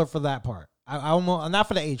to kill her for that part. I'm not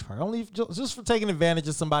for the age part. Only just for taking advantage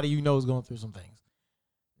of somebody you know is going through some things.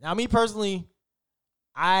 Now, me personally,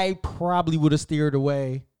 I probably would have steered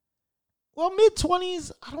away. Well,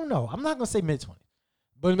 mid-20s, I don't know. I'm not going to say mid-20s.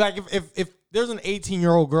 But like if there's an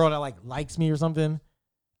 18-year-old girl that like likes me or something,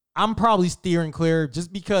 I'm probably steering clear,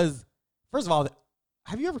 just because, first of all,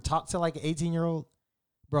 have you ever talked to like an 18-year-old?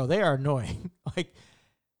 Bro, they are annoying. Like,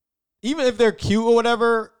 even if they're cute or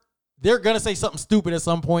whatever, they're going to say something stupid at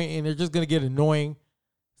some point and they're just going to get annoying.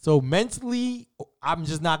 So mentally, I'm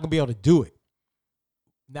just not going to be able to do it.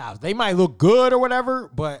 Now, they might look good or whatever,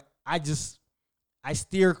 but I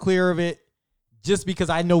steer clear of it just because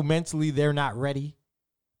I know mentally they're not ready.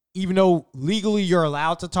 Even though legally you're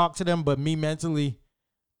allowed to talk to them, but me mentally,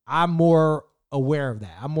 I'm more aware of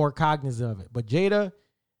that. I'm more cognizant of it. But Jada's,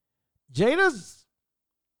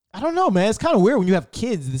 I don't know, man. It's kind of weird when you have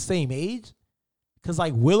kids the same age. Because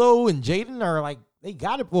like Willow and Jaden are like, they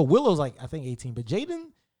got it. Well, Willow's like, I think 18, but Jaden,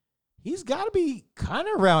 he's got to be kind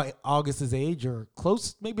of around August's age or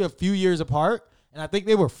close, maybe a few years apart. And I think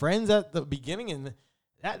they were friends at the beginning. And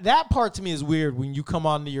that part to me is weird when you come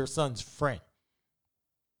on to your son's friend.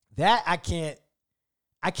 That I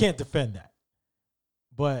can't defend that.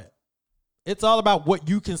 But it's all about what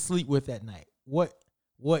you can sleep with at night. What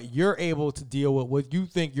you're able to deal with, what you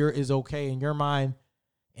think is okay in your mind.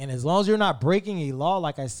 And as long as you're not breaking a law,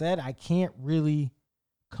 like I said, I can't really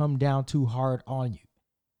come down too hard on you.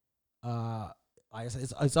 Like I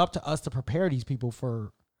said, it's up to us to prepare these people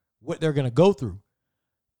for what they're going to go through.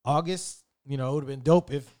 August, it would have been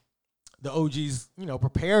dope if the OGs,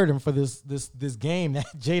 prepared him for this game that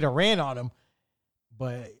Jada ran on him.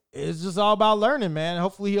 But it's just all about learning, man.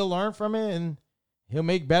 Hopefully he'll learn from it and he'll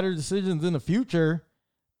make better decisions in the future,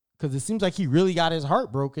 because it seems like he really got his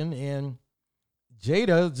heart broken, and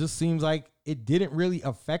Jada just seems like it didn't really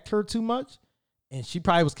affect her too much, and she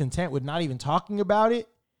probably was content with not even talking about it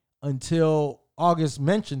until August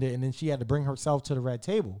mentioned it, and then she had to bring herself to the red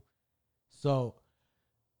table. So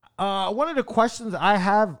one of the questions I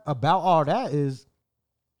have about all that is,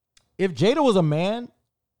 if Jada was a man,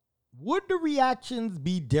 would the reactions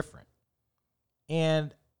be different?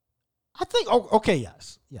 And I think, okay,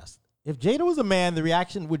 yes. If Jada was a man, the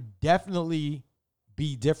reaction would definitely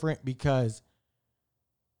be different, because,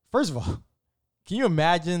 first of all, can you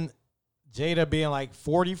imagine Jada being like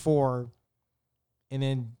 44 and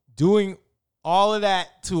then doing all of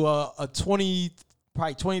that to a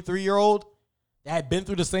 23-year-old that had been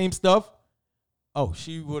through the same stuff? Oh,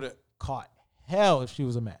 she would have caught hell if she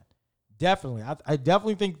was a man. Definitely. I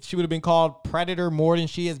definitely think she would have been called predator more than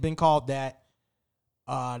she has been called that.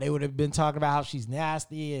 They would have been talking about how she's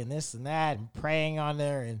nasty and this and that and preying on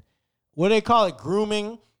her and what do they call it?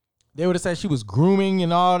 Grooming. They would have said she was grooming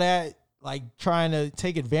and all that, like trying to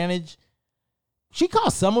take advantage. She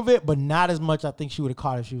caught some of it, but not as much I think she would have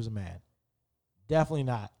caught if she was a man. Definitely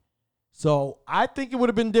not. So I think it would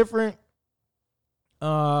have been different.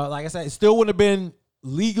 Like I said, it still would have been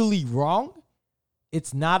legally wrong.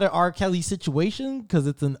 It's not an R. Kelly situation because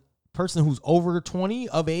it's a person who's over 20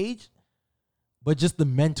 of age. But just the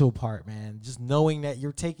mental part, man. Just knowing that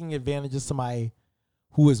you're taking advantage of somebody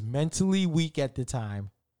who is mentally weak at the time.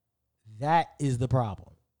 That is the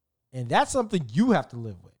problem. And that's something you have to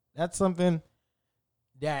live with. That's something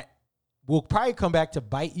that will probably come back to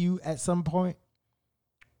bite you at some point.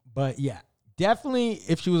 But yeah, definitely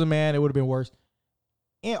if she was a man, it would have been worse.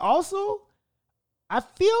 And also, I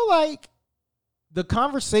feel like the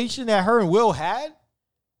conversation that her and Will had,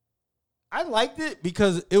 I liked it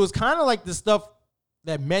because it was kind of like the stuff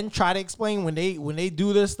that men try to explain when they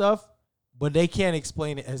do this stuff, but they can't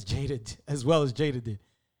explain it as well as Jada did.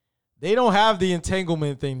 They don't have the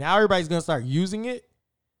entanglement thing. Now everybody's going to start using it.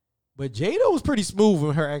 But Jada was pretty smooth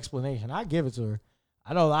in her explanation. I give it to her.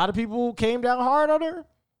 I know a lot of people came down hard on her.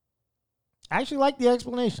 I actually liked the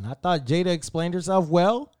explanation. I thought Jada explained herself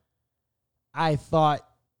well. I thought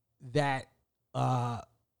that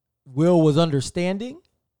Will was understanding.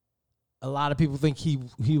 A lot of people think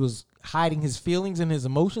he was hiding his feelings and his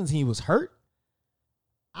emotions. He was hurt.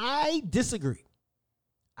 I disagree.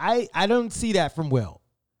 I don't see that from Will.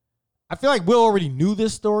 I feel like Will already knew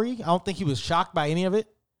this story. I don't think he was shocked by any of it.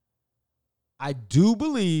 I do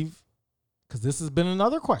believe, because this has been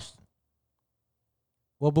another question.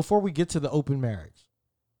 Well, before we get to the open marriage,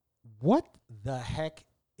 what the heck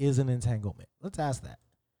is an entanglement? Let's ask that.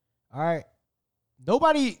 All right.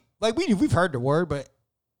 Nobody, like we've heard the word, but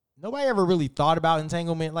nobody ever really thought about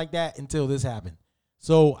entanglement like that until this happened.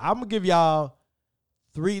 So I'm going to give y'all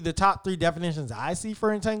the top three definitions I see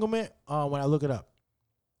for entanglement when I look it up.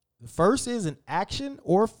 The first is an action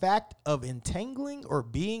or fact of entangling or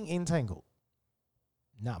being entangled.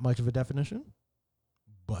 Not much of a definition,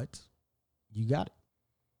 but you got it.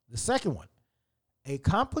 The second one, a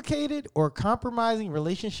complicated or compromising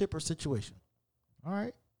relationship or situation. All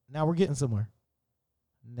right, now we're getting somewhere.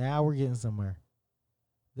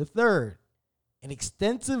 The third, an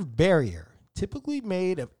extensive barrier, typically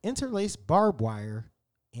made of interlaced barbed wire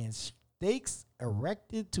and stakes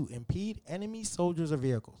erected to impede enemy soldiers or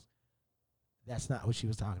vehicles. That's not what she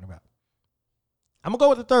was talking about. I'm going to go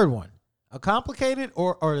with the third one. A complicated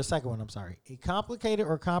or the second one, I'm sorry. A complicated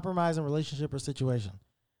or compromising relationship or situation.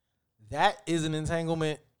 That is an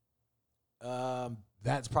entanglement.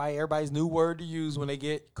 That's probably everybody's new word to use when they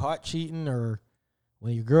get caught cheating or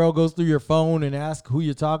when your girl goes through your phone and asks who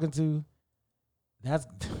you're talking to. That's,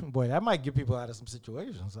 boy, that might get people out of some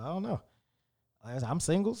situations. I don't know. I'm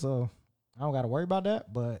single, so I don't got to worry about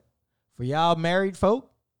that. But for y'all married folk,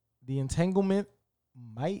 the entanglement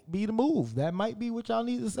might be the move. That might be what y'all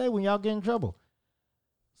need to say when y'all get in trouble.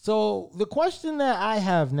 So the question that I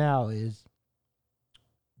have now is,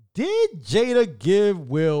 did Jada give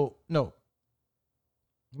Will... No.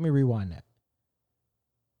 Let me rewind that.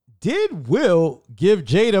 Did Will give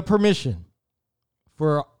Jada permission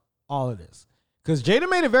for all of this? Because Jada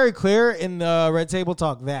made it very clear in the Red Table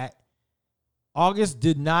Talk that August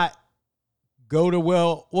did not go to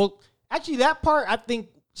Will. Well, actually, that part, I think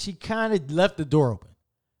she kind of left the door open.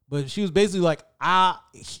 But she was basically like, I'm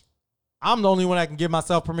the only one that can give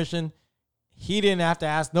myself permission. He didn't have to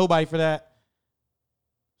ask nobody for that.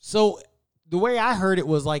 So the way I heard it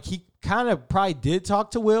was like he kind of probably did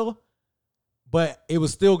talk to Will, but it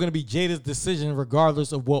was still going to be Jada's decision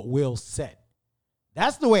regardless of what Will said.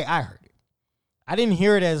 That's the way I heard it. I didn't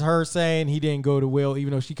hear it as her saying he didn't go to Will,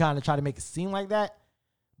 even though she kind of tried to make it seem like that.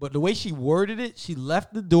 But the way she worded it, she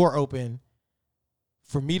left the door open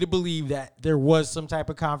for me to believe that there was some type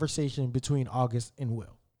of conversation between August and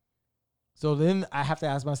Will. So then I have to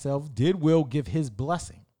ask myself, did Will give his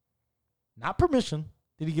blessing? Not permission.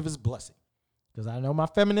 Did he give his blessing? Because I know my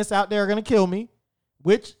feminists out there are going to kill me,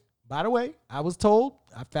 which, by the way, I was told,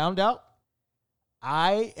 I found out,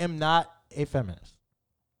 I am not a feminist.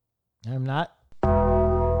 I'm not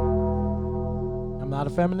a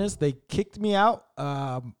feminist. They kicked me out,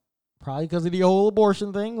 probably because of the whole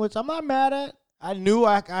abortion thing, which I'm not mad at. I knew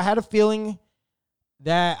I had a feeling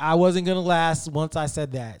that I wasn't going to last once I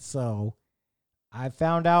said that. So I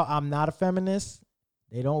found out I'm not a feminist.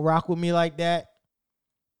 They don't rock with me like that.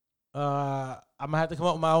 I'm going to have to come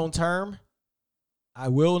up with my own term. I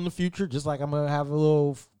will in the future, just like I'm going to have a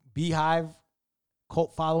little Beehive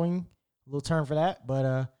cult following, a little term for that.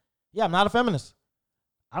 But yeah, I'm not a feminist.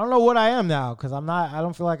 I don't know what I am now because I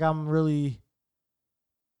don't feel like I'm really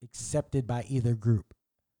accepted by either group.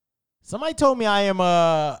 Somebody told me I am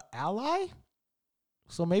a ally.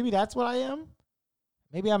 So maybe that's what I am.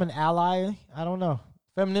 Maybe I'm an ally. I don't know.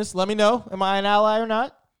 Feminists, let me know. Am I an ally or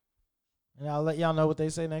not? And I'll let y'all know what they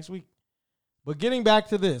say next week. But getting back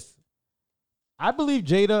to this, I believe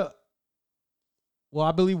Will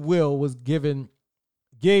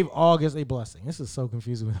gave August a blessing. This is so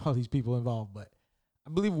confusing with all these people involved, but I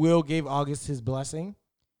believe Will gave August his blessing.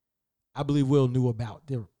 I believe Will knew about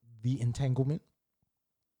the entanglement.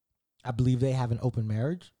 I believe they have an open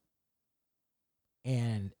marriage.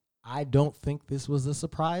 And I don't think this was a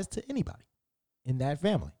surprise to anybody in that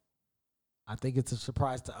family. I think it's a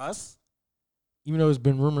surprise to us, even though there's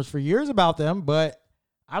been rumors for years about them, but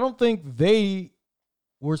I don't think they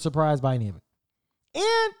were surprised by any of it.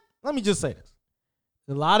 And let me just say this.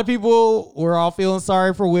 A lot of people were all feeling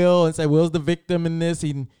sorry for Will and say Will's the victim in this.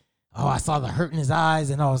 I saw the hurt in his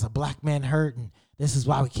eyes, and it's a black man hurt, and this is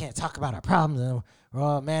why we can't talk about our problems. And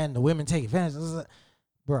oh man, the women take advantage.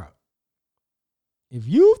 Bro, if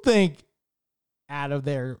you think out of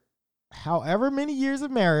their however many years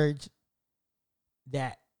of marriage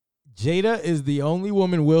that Jada is the only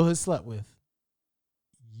woman Will has slept with,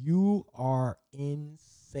 you are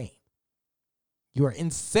insane. You are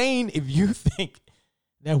insane if you think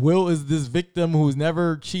that Will is this victim who's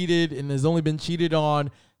never cheated and has only been cheated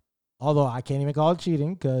on, although I can't even call it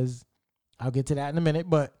cheating because I'll get to that in a minute.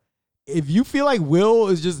 But if you feel like Will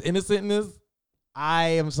is just innocent in this, I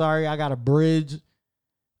am sorry. I got a bridge.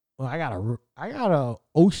 Well, I got a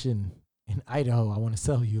ocean in Idaho I want to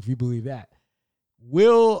sell you if you believe that.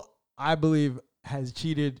 Will, I believe, has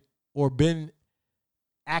cheated or been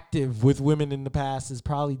active with women in the past, has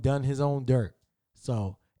probably done his own dirt.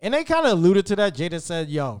 So, and they kind of alluded to that. Jada said,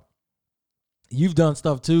 yo, you've done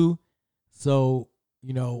stuff too. So,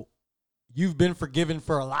 you've been forgiven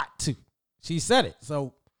for a lot too. She said it.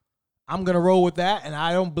 So I'm going to roll with that. And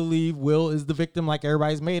I don't believe Will is the victim like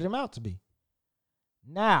everybody's made him out to be.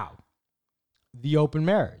 Now, the open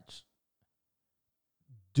marriage.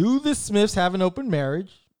 Do the Smiths have an open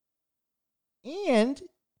marriage? And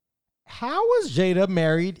how was Jada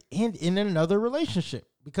married and in another relationship?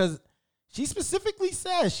 Because she specifically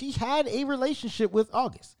says she had a relationship with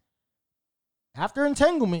August. After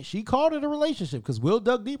entanglement, she called it a relationship because Will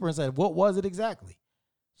dug deeper and said, what was it exactly?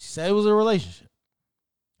 She said it was a relationship.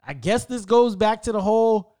 I guess this goes back to the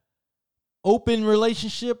whole open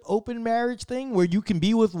relationship, open marriage thing where you can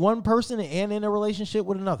be with one person and in a relationship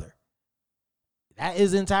with another. That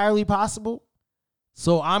is entirely possible.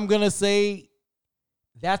 So I'm going to say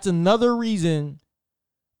that's another reason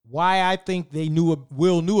why I think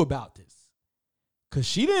Will knew about this. Because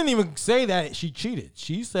she didn't even say that she cheated.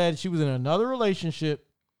 She said she was in another relationship.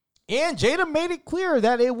 And Jada made it clear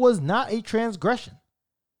that it was not a transgression.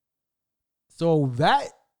 So that,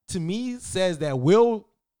 to me, says that Will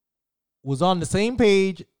was on the same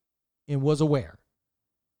page and was aware.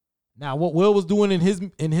 Now, what Will was doing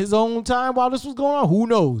in his own time while this was going on, who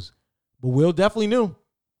knows? But Will definitely knew.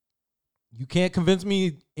 You can't convince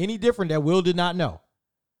me any different that Will did not know.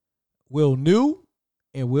 Will knew,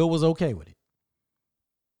 and Will was okay with it.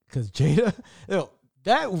 Because Jada,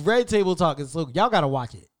 that Red Table Talk is so, y'all got to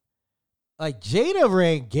watch it. Like, Jada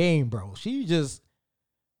ran game, bro. She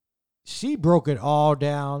broke it all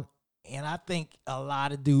down. And I think a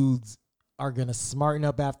lot of dudes are going to smarten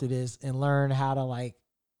up after this and learn how to,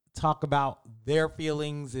 talk about their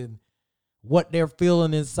feelings and what they're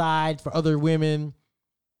feeling inside for other women.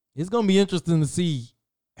 It's going to be interesting to see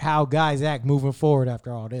how guys act moving forward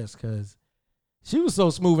after all this, because she was so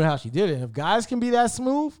smooth in how she did it. And if guys can be that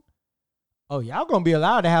smooth, y'all going to be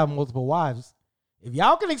allowed to have multiple wives. If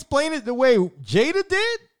y'all can explain it the way Jada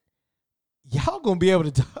did, y'all going to be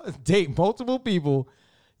able to date multiple people.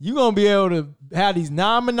 You're going to be able to have these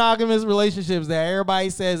non-monogamous relationships that everybody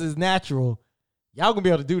says is natural. Y'all going to be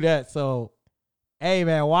able to do that. So, hey,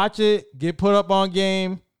 man, watch it. Get put up on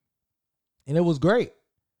game. And it was great.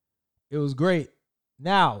 It was great.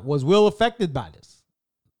 Now, was Will affected by this?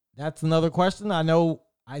 That's another question. I know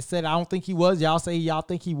I said I don't think he was. Y'all say y'all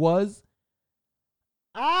think he was.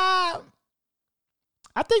 I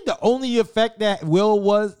think the only effect that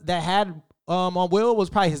had on Will was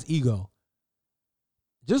probably his ego.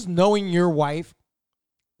 Just knowing your wife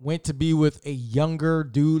went to be with a younger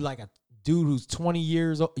dude, like a dude who's 20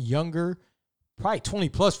 years younger, probably 20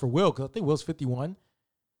 plus for Will, because I think Will's 51.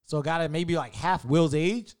 So got it maybe like half Will's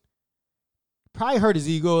age. Probably hurt his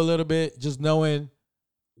ego a little bit, just knowing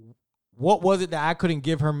what was it that I couldn't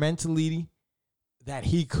give her mentally that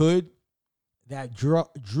he could, that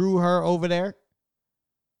drew her over there?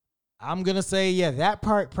 I'm going to say, yeah, that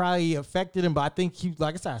part probably affected him. But I think he,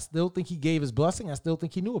 like I said, I still think he gave his blessing. I still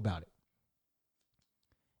think he knew about it.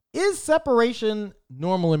 Is separation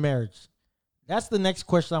normal in marriage? That's the next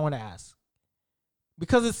question I want to ask.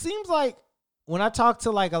 Because it seems like when I talk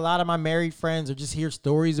to like a lot of my married friends or just hear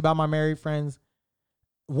stories about my married friends,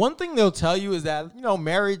 one thing they'll tell you is that, you know,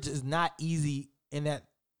 marriage is not easy and that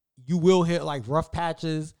you will hit like rough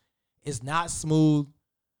patches. It's not smooth,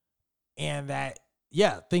 and that,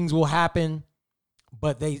 yeah, things will happen,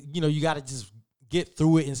 but they, you know, you got to just get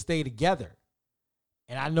through it and stay together.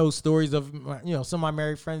 And I know stories of, you know, some of my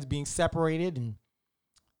married friends being separated and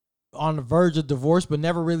on the verge of divorce, but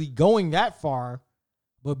never really going that far,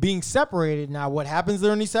 but being separated. Now, what happens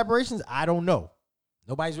during these separations, I don't know.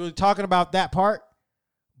 Nobody's really talking about that part,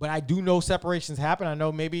 but I do know separations happen. I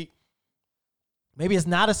know maybe it's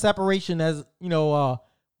not a separation as, you know,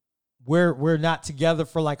 we're not together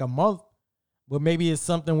for like a month, but maybe it's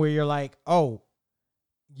something where you're like, oh,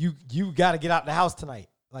 you got to get out the house tonight.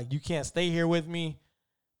 Like, you can't stay here with me.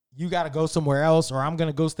 You got to go somewhere else, or I'm going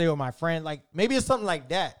to go stay with my friend. Like, maybe it's something like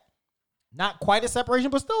that. Not quite a separation,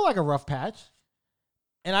 but still like a rough patch.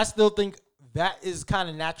 And I still think that is kind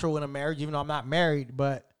of natural in a marriage, even though I'm not married.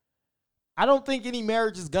 But I don't think any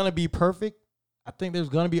marriage is going to be perfect. I think there's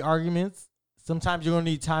going to be arguments. Sometimes you're going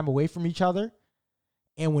to need time away from each other.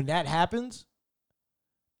 And when that happens,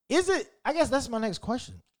 I guess that's my next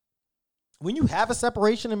question. When you have a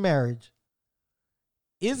separation in marriage,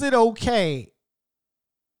 is it okay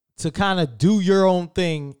to kind of do your own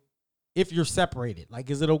thing if you're separated? Like,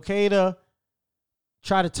 is it okay to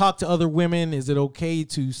try to talk to other women? Is it okay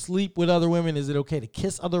to sleep with other women? Is it okay to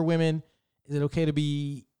kiss other women? Is it okay to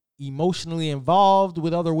be emotionally involved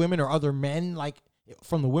with other women or other men? Like,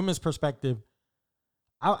 from the women's perspective,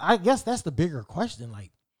 I guess that's the bigger question.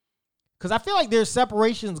 Like, because I feel like there's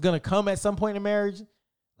separations going to come at some point in marriage.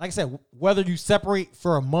 Like I said, whether you separate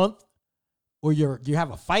for a month or you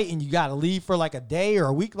have a fight and you got to leave for like a day or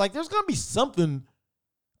a week, like there's going to be something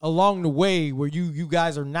along the way where you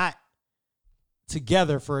guys are not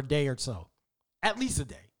together for a day or so. At least a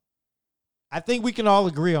day. I think we can all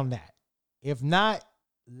agree on that. If not,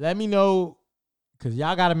 let me know, because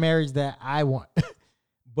y'all got a marriage that I want.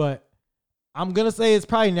 But I'm going to say it's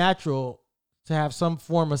probably natural to have some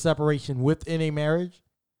form of separation within a marriage.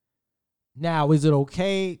 Now, is it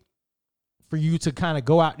okay for you to kind of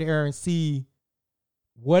go out there and see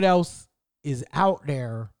what else is out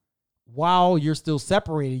there while you're still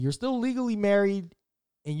separated? You're still legally married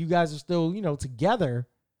and you guys are still, you know, together,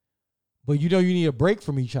 but you know you need a break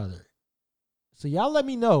from each other. So y'all let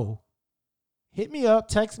me know. Hit me up,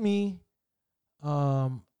 text me,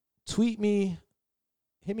 tweet me,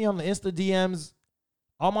 hit me on the Insta DMs.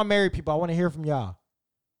 All my married people, I want to hear from y'all.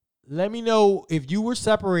 Let me know if you were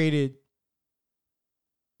separated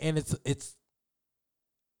and it's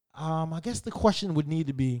I guess the question would need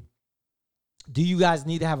to be, do you guys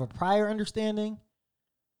need to have a prior understanding?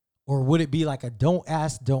 Or would it be like a don't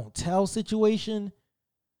ask, don't tell situation?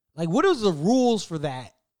 Like, what is the rules for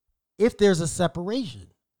that if there's a separation?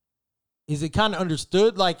 Is it kind of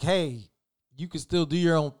understood like, hey, you can still do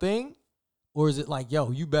your own thing? Or is it like,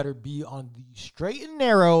 yo, you better be on the straight and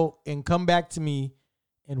narrow and come back to me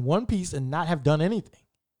in one piece and not have done anything?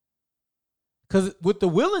 Because with the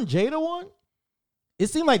Will and Jada one, it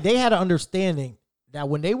seemed like they had an understanding that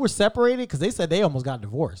when they were separated, because they said they almost got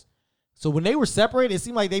divorced. So when they were separated, it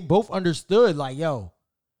seemed like they both understood, like, yo,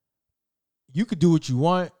 you could do what you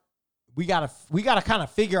want. We gotta kind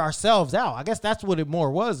of figure ourselves out. I guess that's what it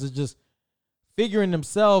more was, is just figuring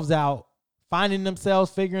themselves out, finding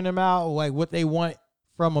themselves, figuring them out, like what they want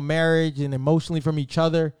from a marriage and emotionally from each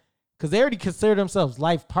other. Because they already consider themselves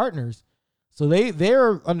life partners. So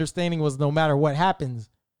their understanding was, no matter what happens,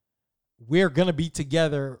 we're going to be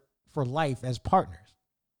together for life as partners.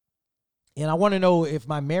 And I want to know if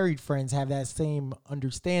my married friends have that same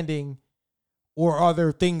understanding, or are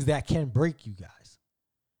there things that can break you guys?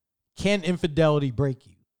 Can infidelity break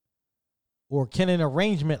you? Or can an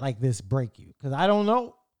arrangement like this break you? Because I don't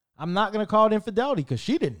know. I'm not going to call it infidelity because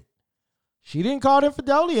she didn't. She didn't call it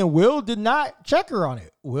infidelity, and Will did not check her on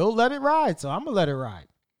it. Will let it ride, so I'm going to let it ride.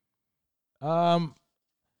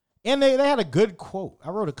 And they had a good quote. I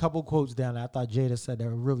wrote a couple quotes down that I thought Jada said that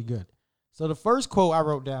were really good. So the first quote I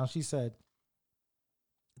wrote down, she said,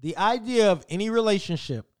 "The idea of any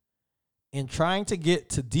relationship and trying to get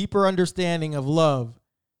to deeper understanding of love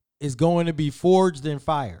is going to be forged in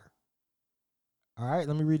fire." All right,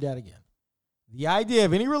 let me read that again. The idea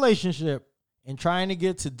of any relationship and trying to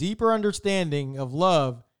get to deeper understanding of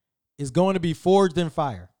love is going to be forged in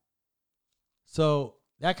fire. So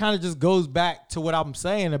that kind of just goes back to what I'm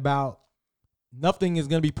saying about nothing is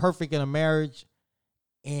going to be perfect in a marriage.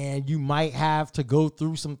 And you might have to go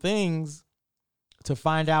through some things to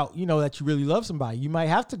find out, that you really love somebody. You might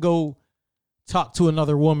have to go talk to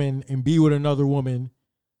another woman and be with another woman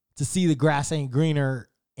to see the grass ain't greener,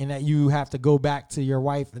 and that you have to go back to your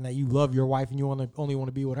wife and that you love your wife and you only want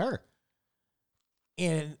to be with her.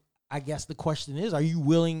 And I guess the question is, are you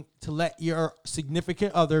willing to let your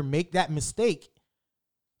significant other make that mistake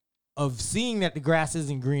of seeing that the grass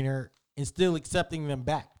isn't greener and still accepting them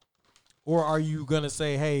back? Or are you going to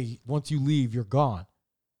say, hey, once you leave, you're gone?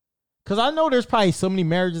 Because I know there's probably so many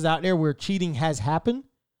marriages out there where cheating has happened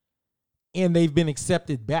and they've been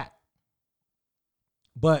accepted back.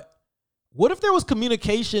 But what if there was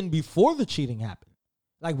communication before the cheating happened?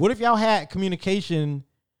 Like, what if y'all had communication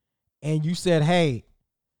and you said, hey,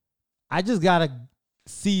 I just got to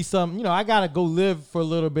see some, I got to go live for a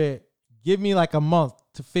little bit. Give me like a month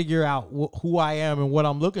to figure out who I am and what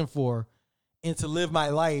I'm looking for and to live my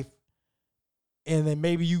life. And then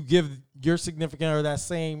maybe you give your significant other that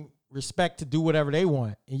same respect to do whatever they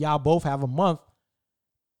want. And y'all both have a month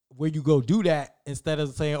where you go do that instead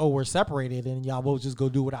of saying, oh, we're separated, and y'all both just go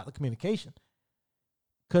do without the communication.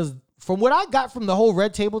 Because from what I got from the whole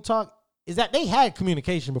Red Table Talk is that they had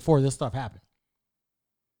communication before this stuff happened.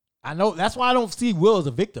 I know that's why I don't see Will as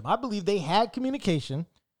a victim. I believe they had communication.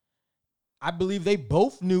 I believe they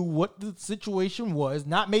both knew what the situation was.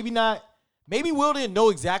 Maybe Will didn't know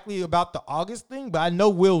exactly about the August thing, but I know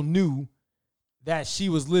Will knew that she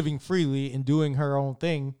was living freely and doing her own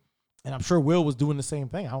thing. And I'm sure Will was doing the same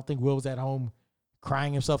thing. I don't think Will was at home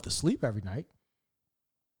crying himself to sleep every night.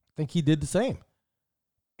 I think he did the same.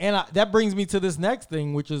 And that brings me to this next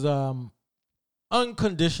thing, which is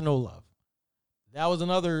unconditional love. That was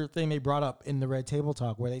another thing they brought up in the Red Table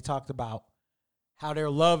Talk, where they talked about how their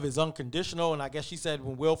love is unconditional. And I guess she said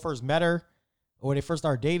when Will first met her, or when they first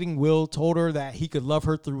started dating, Will told her that he could love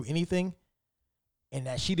her through anything and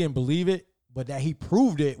that she didn't believe it, but that he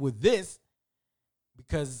proved it with this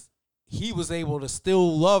because he was able to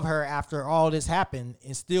still love her after all this happened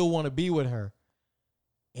and still want to be with her.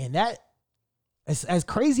 And that, as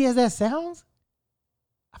crazy as that sounds,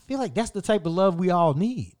 I feel like that's the type of love we all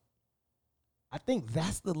need. I think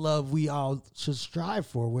that's the love we all should strive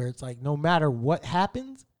for, where it's like no matter what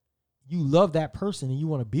happens, you love that person and you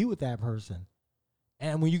want to be with that person.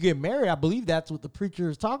 And when you get married, I believe that's what the preacher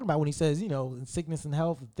is talking about when he says, in sickness and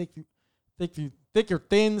health, thick or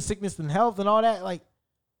thin, sickness and health and all that. Like,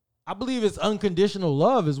 I believe it's unconditional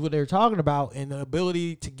love is what they're talking about, and the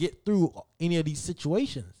ability to get through any of these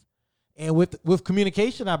situations. And with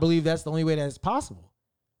communication, I believe that's the only way that it's possible.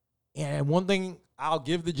 And one thing I'll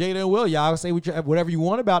give the Jada and Will, y'all say whatever you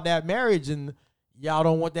want about that marriage, and y'all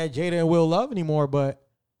don't want that Jada and Will love anymore, but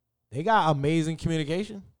they got amazing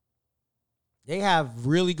communication. They have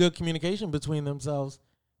really good communication between themselves,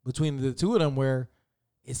 between the two of them, where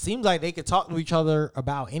it seems like they could talk to each other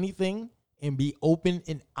about anything and be open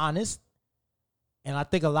and honest. And I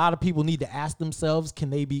think a lot of people need to ask themselves,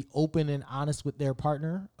 can they be open and honest with their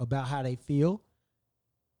partner about how they feel?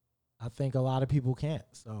 I think a lot of people can't.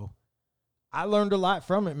 So I learned a lot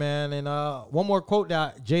from it, man. And one more quote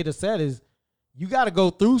that Jada said is, you got to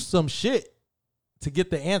go through some shit to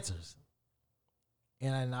get the answers.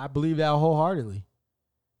 And I believe that wholeheartedly.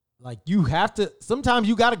 Like, you have to, sometimes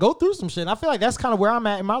you got to go through some shit. And I feel like that's kind of where I'm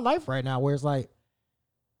at in my life right now, where it's like,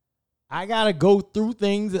 I got to go through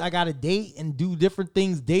things. I got to date and do different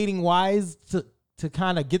things dating wise to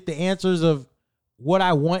kind of get the answers of what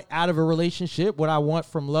I want out of a relationship, what I want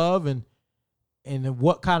from love, and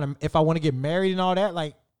what kind of, if I want to get married and all that.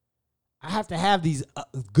 Like, I have to have these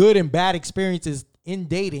good and bad experiences in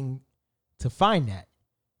dating to find that,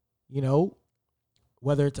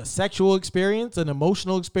 whether it's a sexual experience, an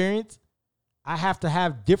emotional experience. I have to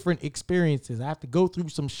have different experiences. I have to go through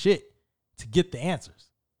some shit to get the answers.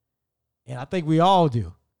 And I think we all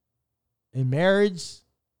do. In marriage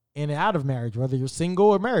and out of marriage, whether you're single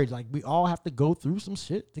or married, like, we all have to go through some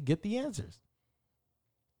shit to get the answers.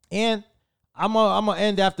 And I'm gonna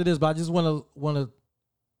end after this, but I just want to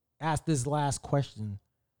ask this last question.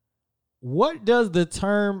 What does the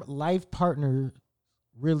term life partner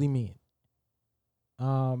really mean?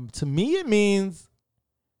 To me, it means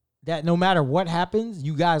that no matter what happens,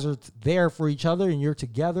 you guys are there for each other and you're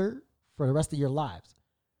together for the rest of your lives.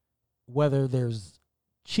 Whether there's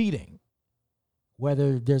cheating,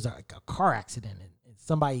 whether there's a car accident and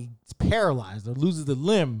somebody's paralyzed or loses a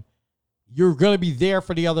limb, you're going to be there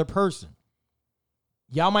for the other person.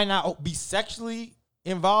 Y'all might not be sexually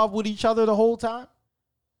involved with each other the whole time,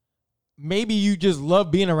 maybe you just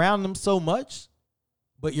love being around them so much,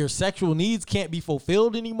 but your sexual needs can't be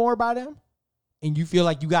fulfilled anymore by them, and you feel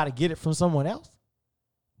like you got to get it from someone else,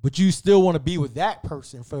 but you still want to be with that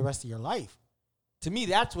person for the rest of your life. To me,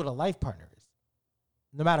 that's what a life partner is.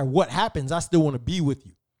 No matter what happens, I still want to be with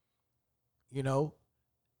you. You know,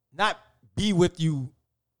 not be with you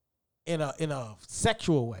in a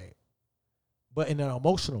sexual way, but in an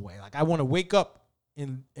emotional way. Like, I want to wake up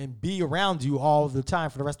and be around you all the time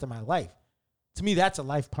for the rest of my life. To me, that's a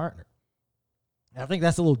life partner. And I think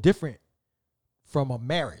that's a little different from a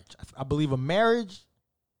marriage. I believe a marriage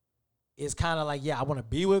is kind of like, yeah, I want to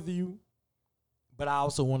be with you, but I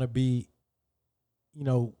also want to be, you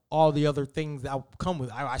know, all the other things that come with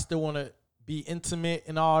it. I still want to be intimate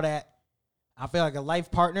and all that. I feel like a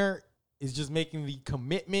life partner is just making the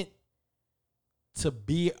commitment to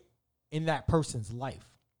be in that person's life.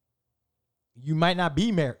 You might not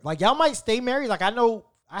be married. Like, y'all might stay married. Like, I know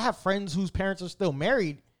I have friends whose parents are still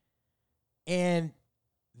married, and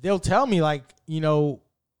they'll tell me, like, you know,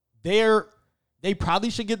 they probably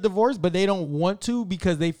should get divorced, but they don't want to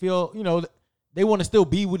because they feel, you know, they want to still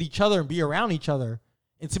be with each other and be around each other.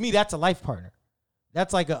 And to me, that's a life partner.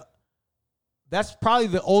 That's probably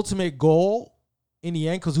the ultimate goal in the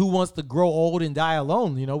end, because who wants to grow old and die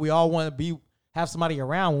alone? You know, we all want to have somebody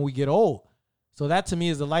around when we get old. So that to me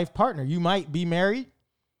is a life partner. You might be married,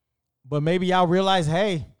 but maybe y'all realize,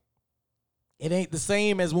 hey, it ain't the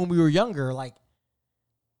same as when we were younger. Like,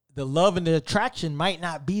 the love and the attraction might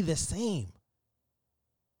not be the same,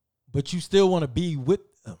 but you still want to be with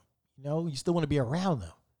them. You know, you still want to be around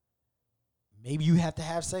them. Maybe you have to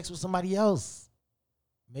have sex with somebody else.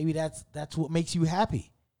 Maybe that's what makes you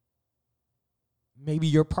happy. Maybe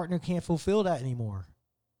your partner can't fulfill that anymore,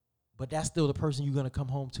 but that's still the person you're going to come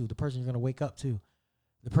home to, the person you're going to wake up to,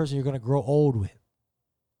 the person you're going to grow old with.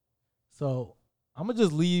 So I'm going to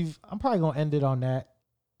just leave. I'm probably going to end it on that.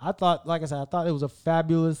 I thought it was a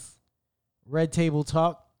fabulous Red Table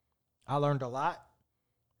Talk. I learned a lot.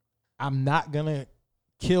 I'm not going to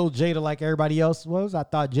kill Jada like everybody else was. I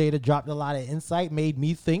thought Jada dropped a lot of insight, made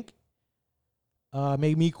me think,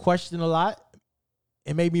 made me question a lot.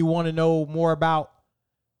 It made me want to know more about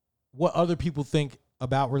what other people think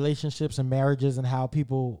about relationships and marriages and how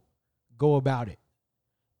people go about it.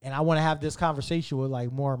 And I want to have this conversation with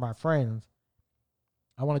like more of my friends.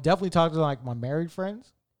 I want to definitely talk to like my married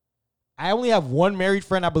friends. I only have one married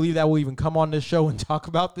friend, I believe, that will even come on this show and talk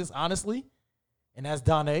about this, honestly. And that's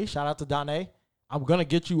Danae. Shout out to Danae. I'm going to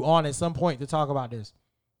get you on at some point to talk about this,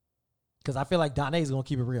 because I feel like Danae is going to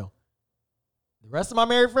keep it real. The rest of my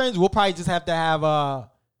married friends, we'll probably just have to have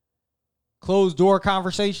closed door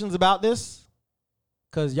conversations about this,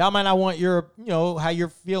 because y'all might not want your, you know, how your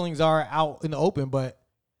feelings are out in the open, but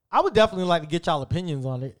I would definitely like to get y'all opinions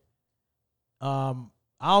on it.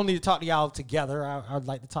 I don't need to talk to y'all together. I'd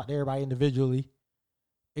like to talk to everybody individually.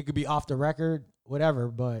 It could be off the record, whatever,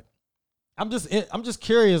 but I'm just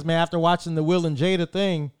curious, man, after watching the Will and Jada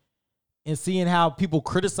thing and seeing how people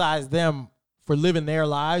criticize them for living their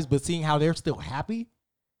lives, but seeing how they're still happy.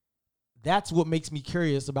 That's what makes me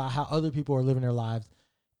curious about how other people are living their lives.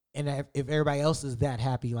 And if everybody else is that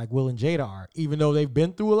happy like Will and Jada are, even though they've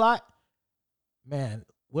been through a lot, man,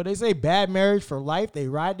 what they say, bad marriage for life. They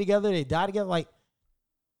ride together, they die together. Like,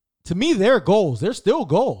 to me, they're goals. They're still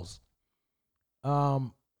goals.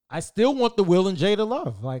 I still want the Will and Jada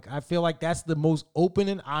love. Like, I feel like that's the most open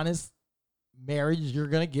and honest marriage you're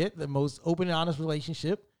going to get, the most open and honest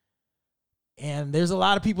relationship. And there's a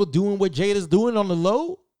lot of people doing what Jada's doing on the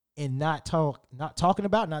low and not talking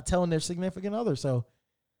about, not telling their significant other. So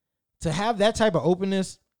to have that type of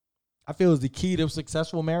openness, I feel, is the key to a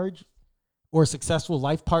successful marriage or a successful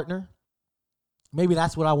life partner. Maybe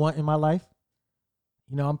that's what I want in my life.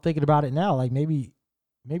 You know, I'm thinking about it now. Like, maybe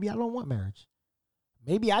I don't want marriage.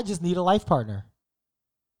 Maybe I just need a life partner.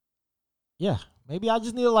 Yeah, maybe I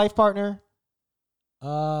just need a life partner.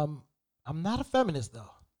 I'm not a feminist, though.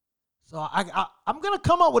 So I'm going to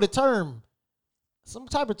come up with a term, some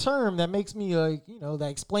type of term that makes me, like, you know, that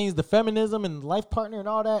explains the feminism and life partner and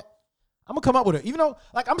all that. I'm going to come up with it. Even though,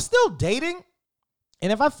 like, I'm still dating.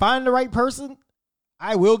 And if I find the right person,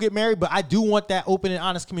 I will get married. But I do want that open and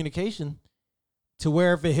honest communication to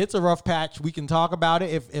where if it hits a rough patch, we can talk about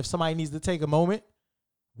it. If somebody needs to take a moment,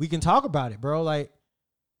 we can talk about it, bro. Like,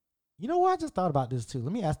 you know what? I just thought about this too.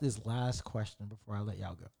 Let me ask this last question before I let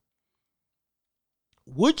y'all go.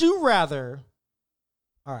 Would you rather?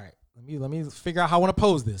 All right, let me figure out how I want to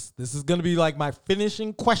pose this. This is gonna be like my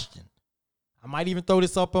finishing question. I might even throw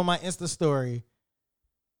this up on my Insta story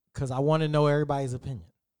because I want to know everybody's opinion.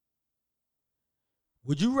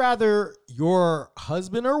 Would you rather your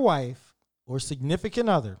husband or wife or significant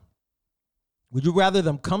other Would you rather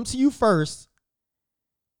them come to you first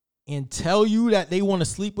and tell you that they want to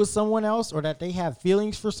sleep with someone else or that they have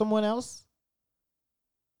feelings for someone else?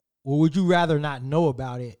 Or would you rather not know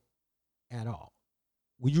about it at all?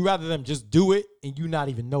 Would you rather them just do it and you not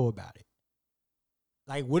even know about it?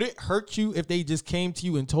 Like, would it hurt you if they just came to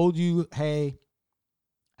you and told you, hey,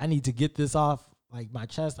 I need to get this off like my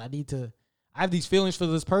chest. I have these feelings for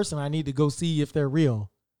this person. I need to go see if they're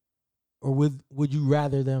real. Or would you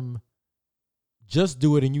rather them just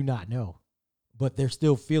do it and you not know, but they're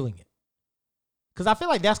still feeling it? Because I feel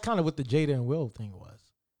like that's kind of what the Jada and Will thing was.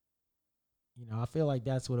 You know, I feel like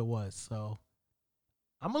that's what it was. So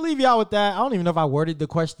I'm going to leave y'all with that. I don't even know if I worded the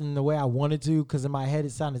question the way I wanted to, because in my head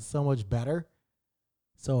it sounded so much better.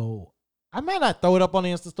 So I might not throw it up on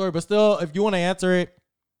the Insta story, but still, if you want to answer it,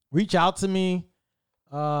 reach out to me.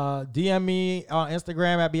 DM me on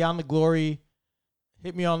Instagram at Beyond the Glory.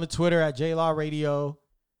 Hit me on the Twitter at JLaw Radio.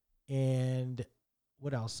 And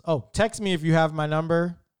what else? Oh, text me if you have my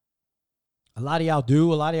number. A lot of y'all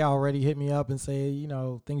do. A lot of y'all already hit me up and say, you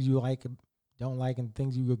know, things you like and don't like and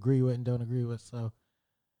things you agree with and don't agree with. So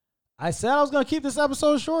I said I was going to keep this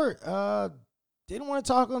episode short. Didn't want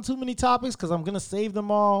to talk on too many topics because I'm going to save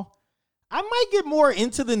them all. I might get more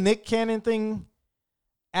into the Nick Cannon thing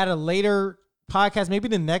at a later podcast, maybe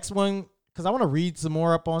the next one, because I want to read some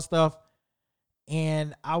more up on stuff.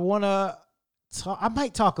 And I want to talk, I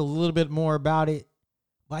might talk a little bit more about it,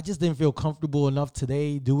 but I just didn't feel comfortable enough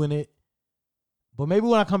today doing it. But maybe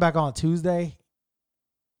when I come back on Tuesday,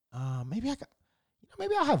 maybe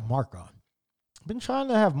I'll have Mark on. I've been trying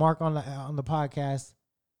to have Mark on the podcast.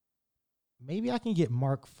 Maybe I can get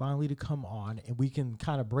Mark finally to come on and we can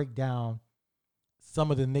kind of break down some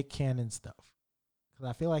of the Nick Cannon stuff, because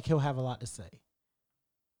I feel like he'll have a lot to say.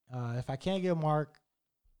 If I can't get Mark,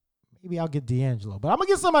 maybe I'll get D'Angelo. But I'm going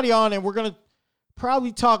to get somebody on and we're going to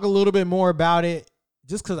probably talk a little bit more about it,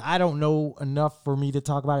 just because I don't know enough for me to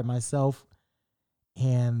talk about it myself.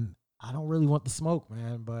 And I don't really want the smoke,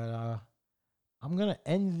 man. But I'm going to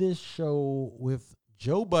end this show with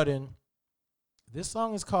Joe Budden. This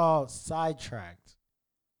song is called Sidetracked.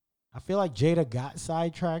 I feel like Jada got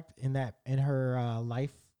sidetracked in her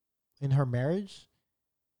life, in her marriage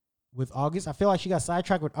with August. I feel like she got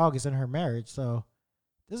sidetracked with August in her marriage. So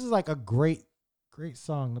this is like a great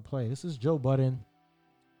song to play. This is Joe Budden.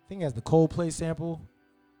 I think it has the Coldplay sample.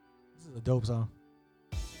 This is a dope song.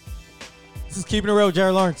 This is Keeping It Real,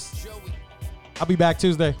 Jared Lawrence. I'll be back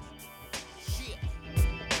Tuesday.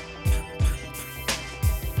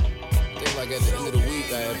 Like at the end of the week,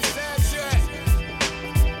 I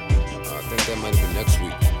think that might have been next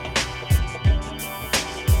week.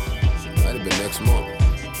 Might have been next month.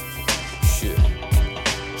 Shit.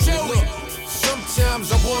 Look,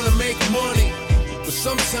 sometimes I wanna make money, but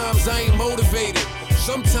sometimes I ain't motivated.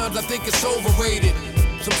 Sometimes I think it's overrated.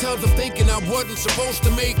 Sometimes I'm thinking I wasn't supposed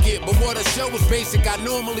to make it, but what I show was basic. I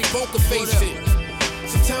normally poker face it.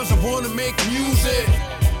 Sometimes I wanna make music.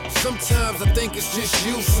 Sometimes I think it's just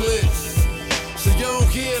useless. So you don't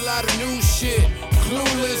hear a lot of new shit.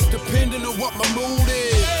 Clueless, depending on what my mood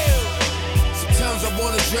is. Sometimes I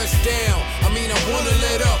wanna dress down. I wanna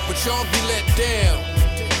let up, but y'all be let down.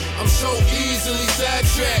 I'm so easily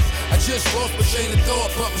sidetracked. I just lost my train of thought,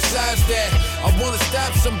 but besides that, I wanna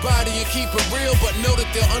stop somebody and keep it real, but know that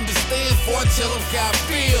they'll understand before I tell them how I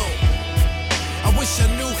feel. I wish I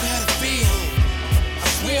knew how to feel.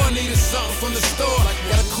 Swear I needed something from the start.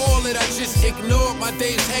 Gotta call it, I just ignored. My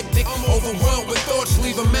day's hectic, overwhelmed with thoughts.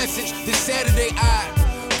 Leave a message. This Saturday I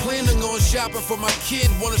planning on shopping for my kid.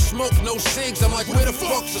 Wanna smoke, no cigs. I'm like, where the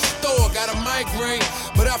fuck's the store? Got a migraine,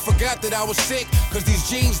 but I forgot that I was sick, cause these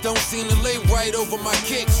jeans don't seem to lay right over my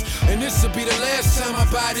kicks. And this'll be the last time I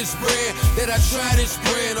buy this brand, that I try this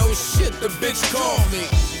brand. Oh shit, the bitch called me.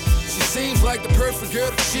 She seems like the perfect girl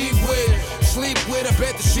to cheat with. Sleep with, I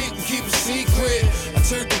bet that she can keep a secret. I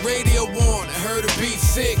turned the radio on and heard her beat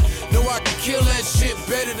sick. Know I can kill that shit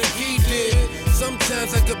better than he did.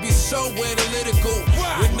 Sometimes I could be so analytical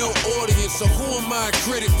with no audience, so who am I a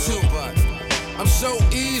critic to? I'm so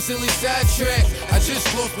easily sidetracked. I just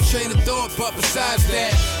lost my train of thought, but besides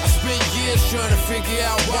that, I spent years trying to figure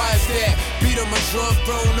out why is that. Beat on my drum,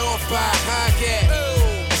 thrown off by a hi-hat.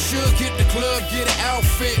 Should get the club, get an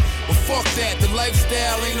outfit, but fuck that, the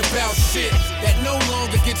lifestyle ain't about shit. That no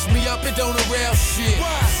longer gets me up, it don't arouse shit.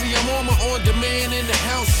 See, I'm on my on-demand in the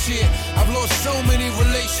house shit. I've lost so many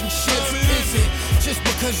relationships. Is it just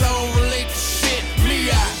because I don't relate to shit?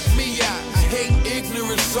 Me, I hate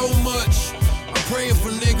ignorance so much. I'm praying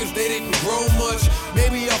for niggas, they didn't grow much.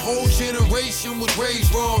 Maybe a whole generation was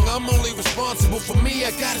raised wrong. I'm only responsible for me,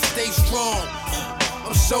 I gotta stay strong.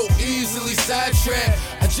 I'm so easily sidetracked.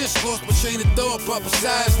 I just lost my train of thought, but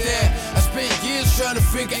besides that, I spent years trying to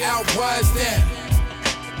figure out why is that.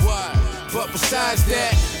 Why? But besides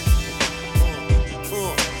that,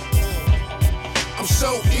 I'm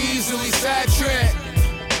so easily sidetracked.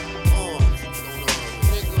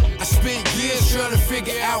 I spent years trying to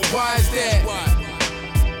figure out why is that.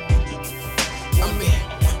 I mean,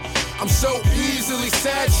 I'm so easily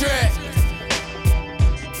sidetracked.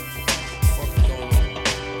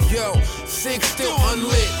 Yo, sink still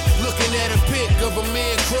unlit, looking at a pic of a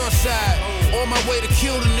man cross-eyed, on my way to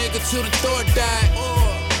kill the nigga till the thought died.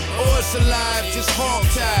 Or it's alive, just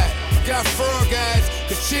hog-tied. Got fur guys,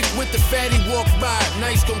 the chick with the fatty walked by.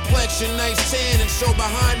 Nice complexion, nice tan, and so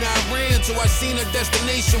behind I ran till I seen her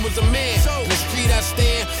destination was a man. In the street I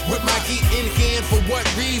stand with my key in hand. For what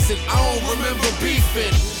reason? I don't remember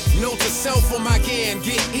beefing. Note to self on my hand,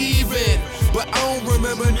 get even. But I don't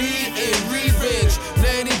remember needing revenge.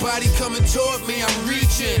 Now anybody coming toward me, I'm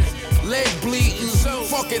reaching. Leg bleeding,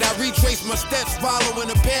 fuck it, I retrace my steps, following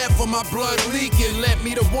the path of my blood leaking. Led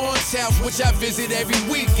me to Warren's house, which I visit every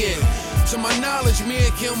weekend. To my knowledge, me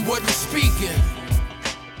and Kim wasn't speaking.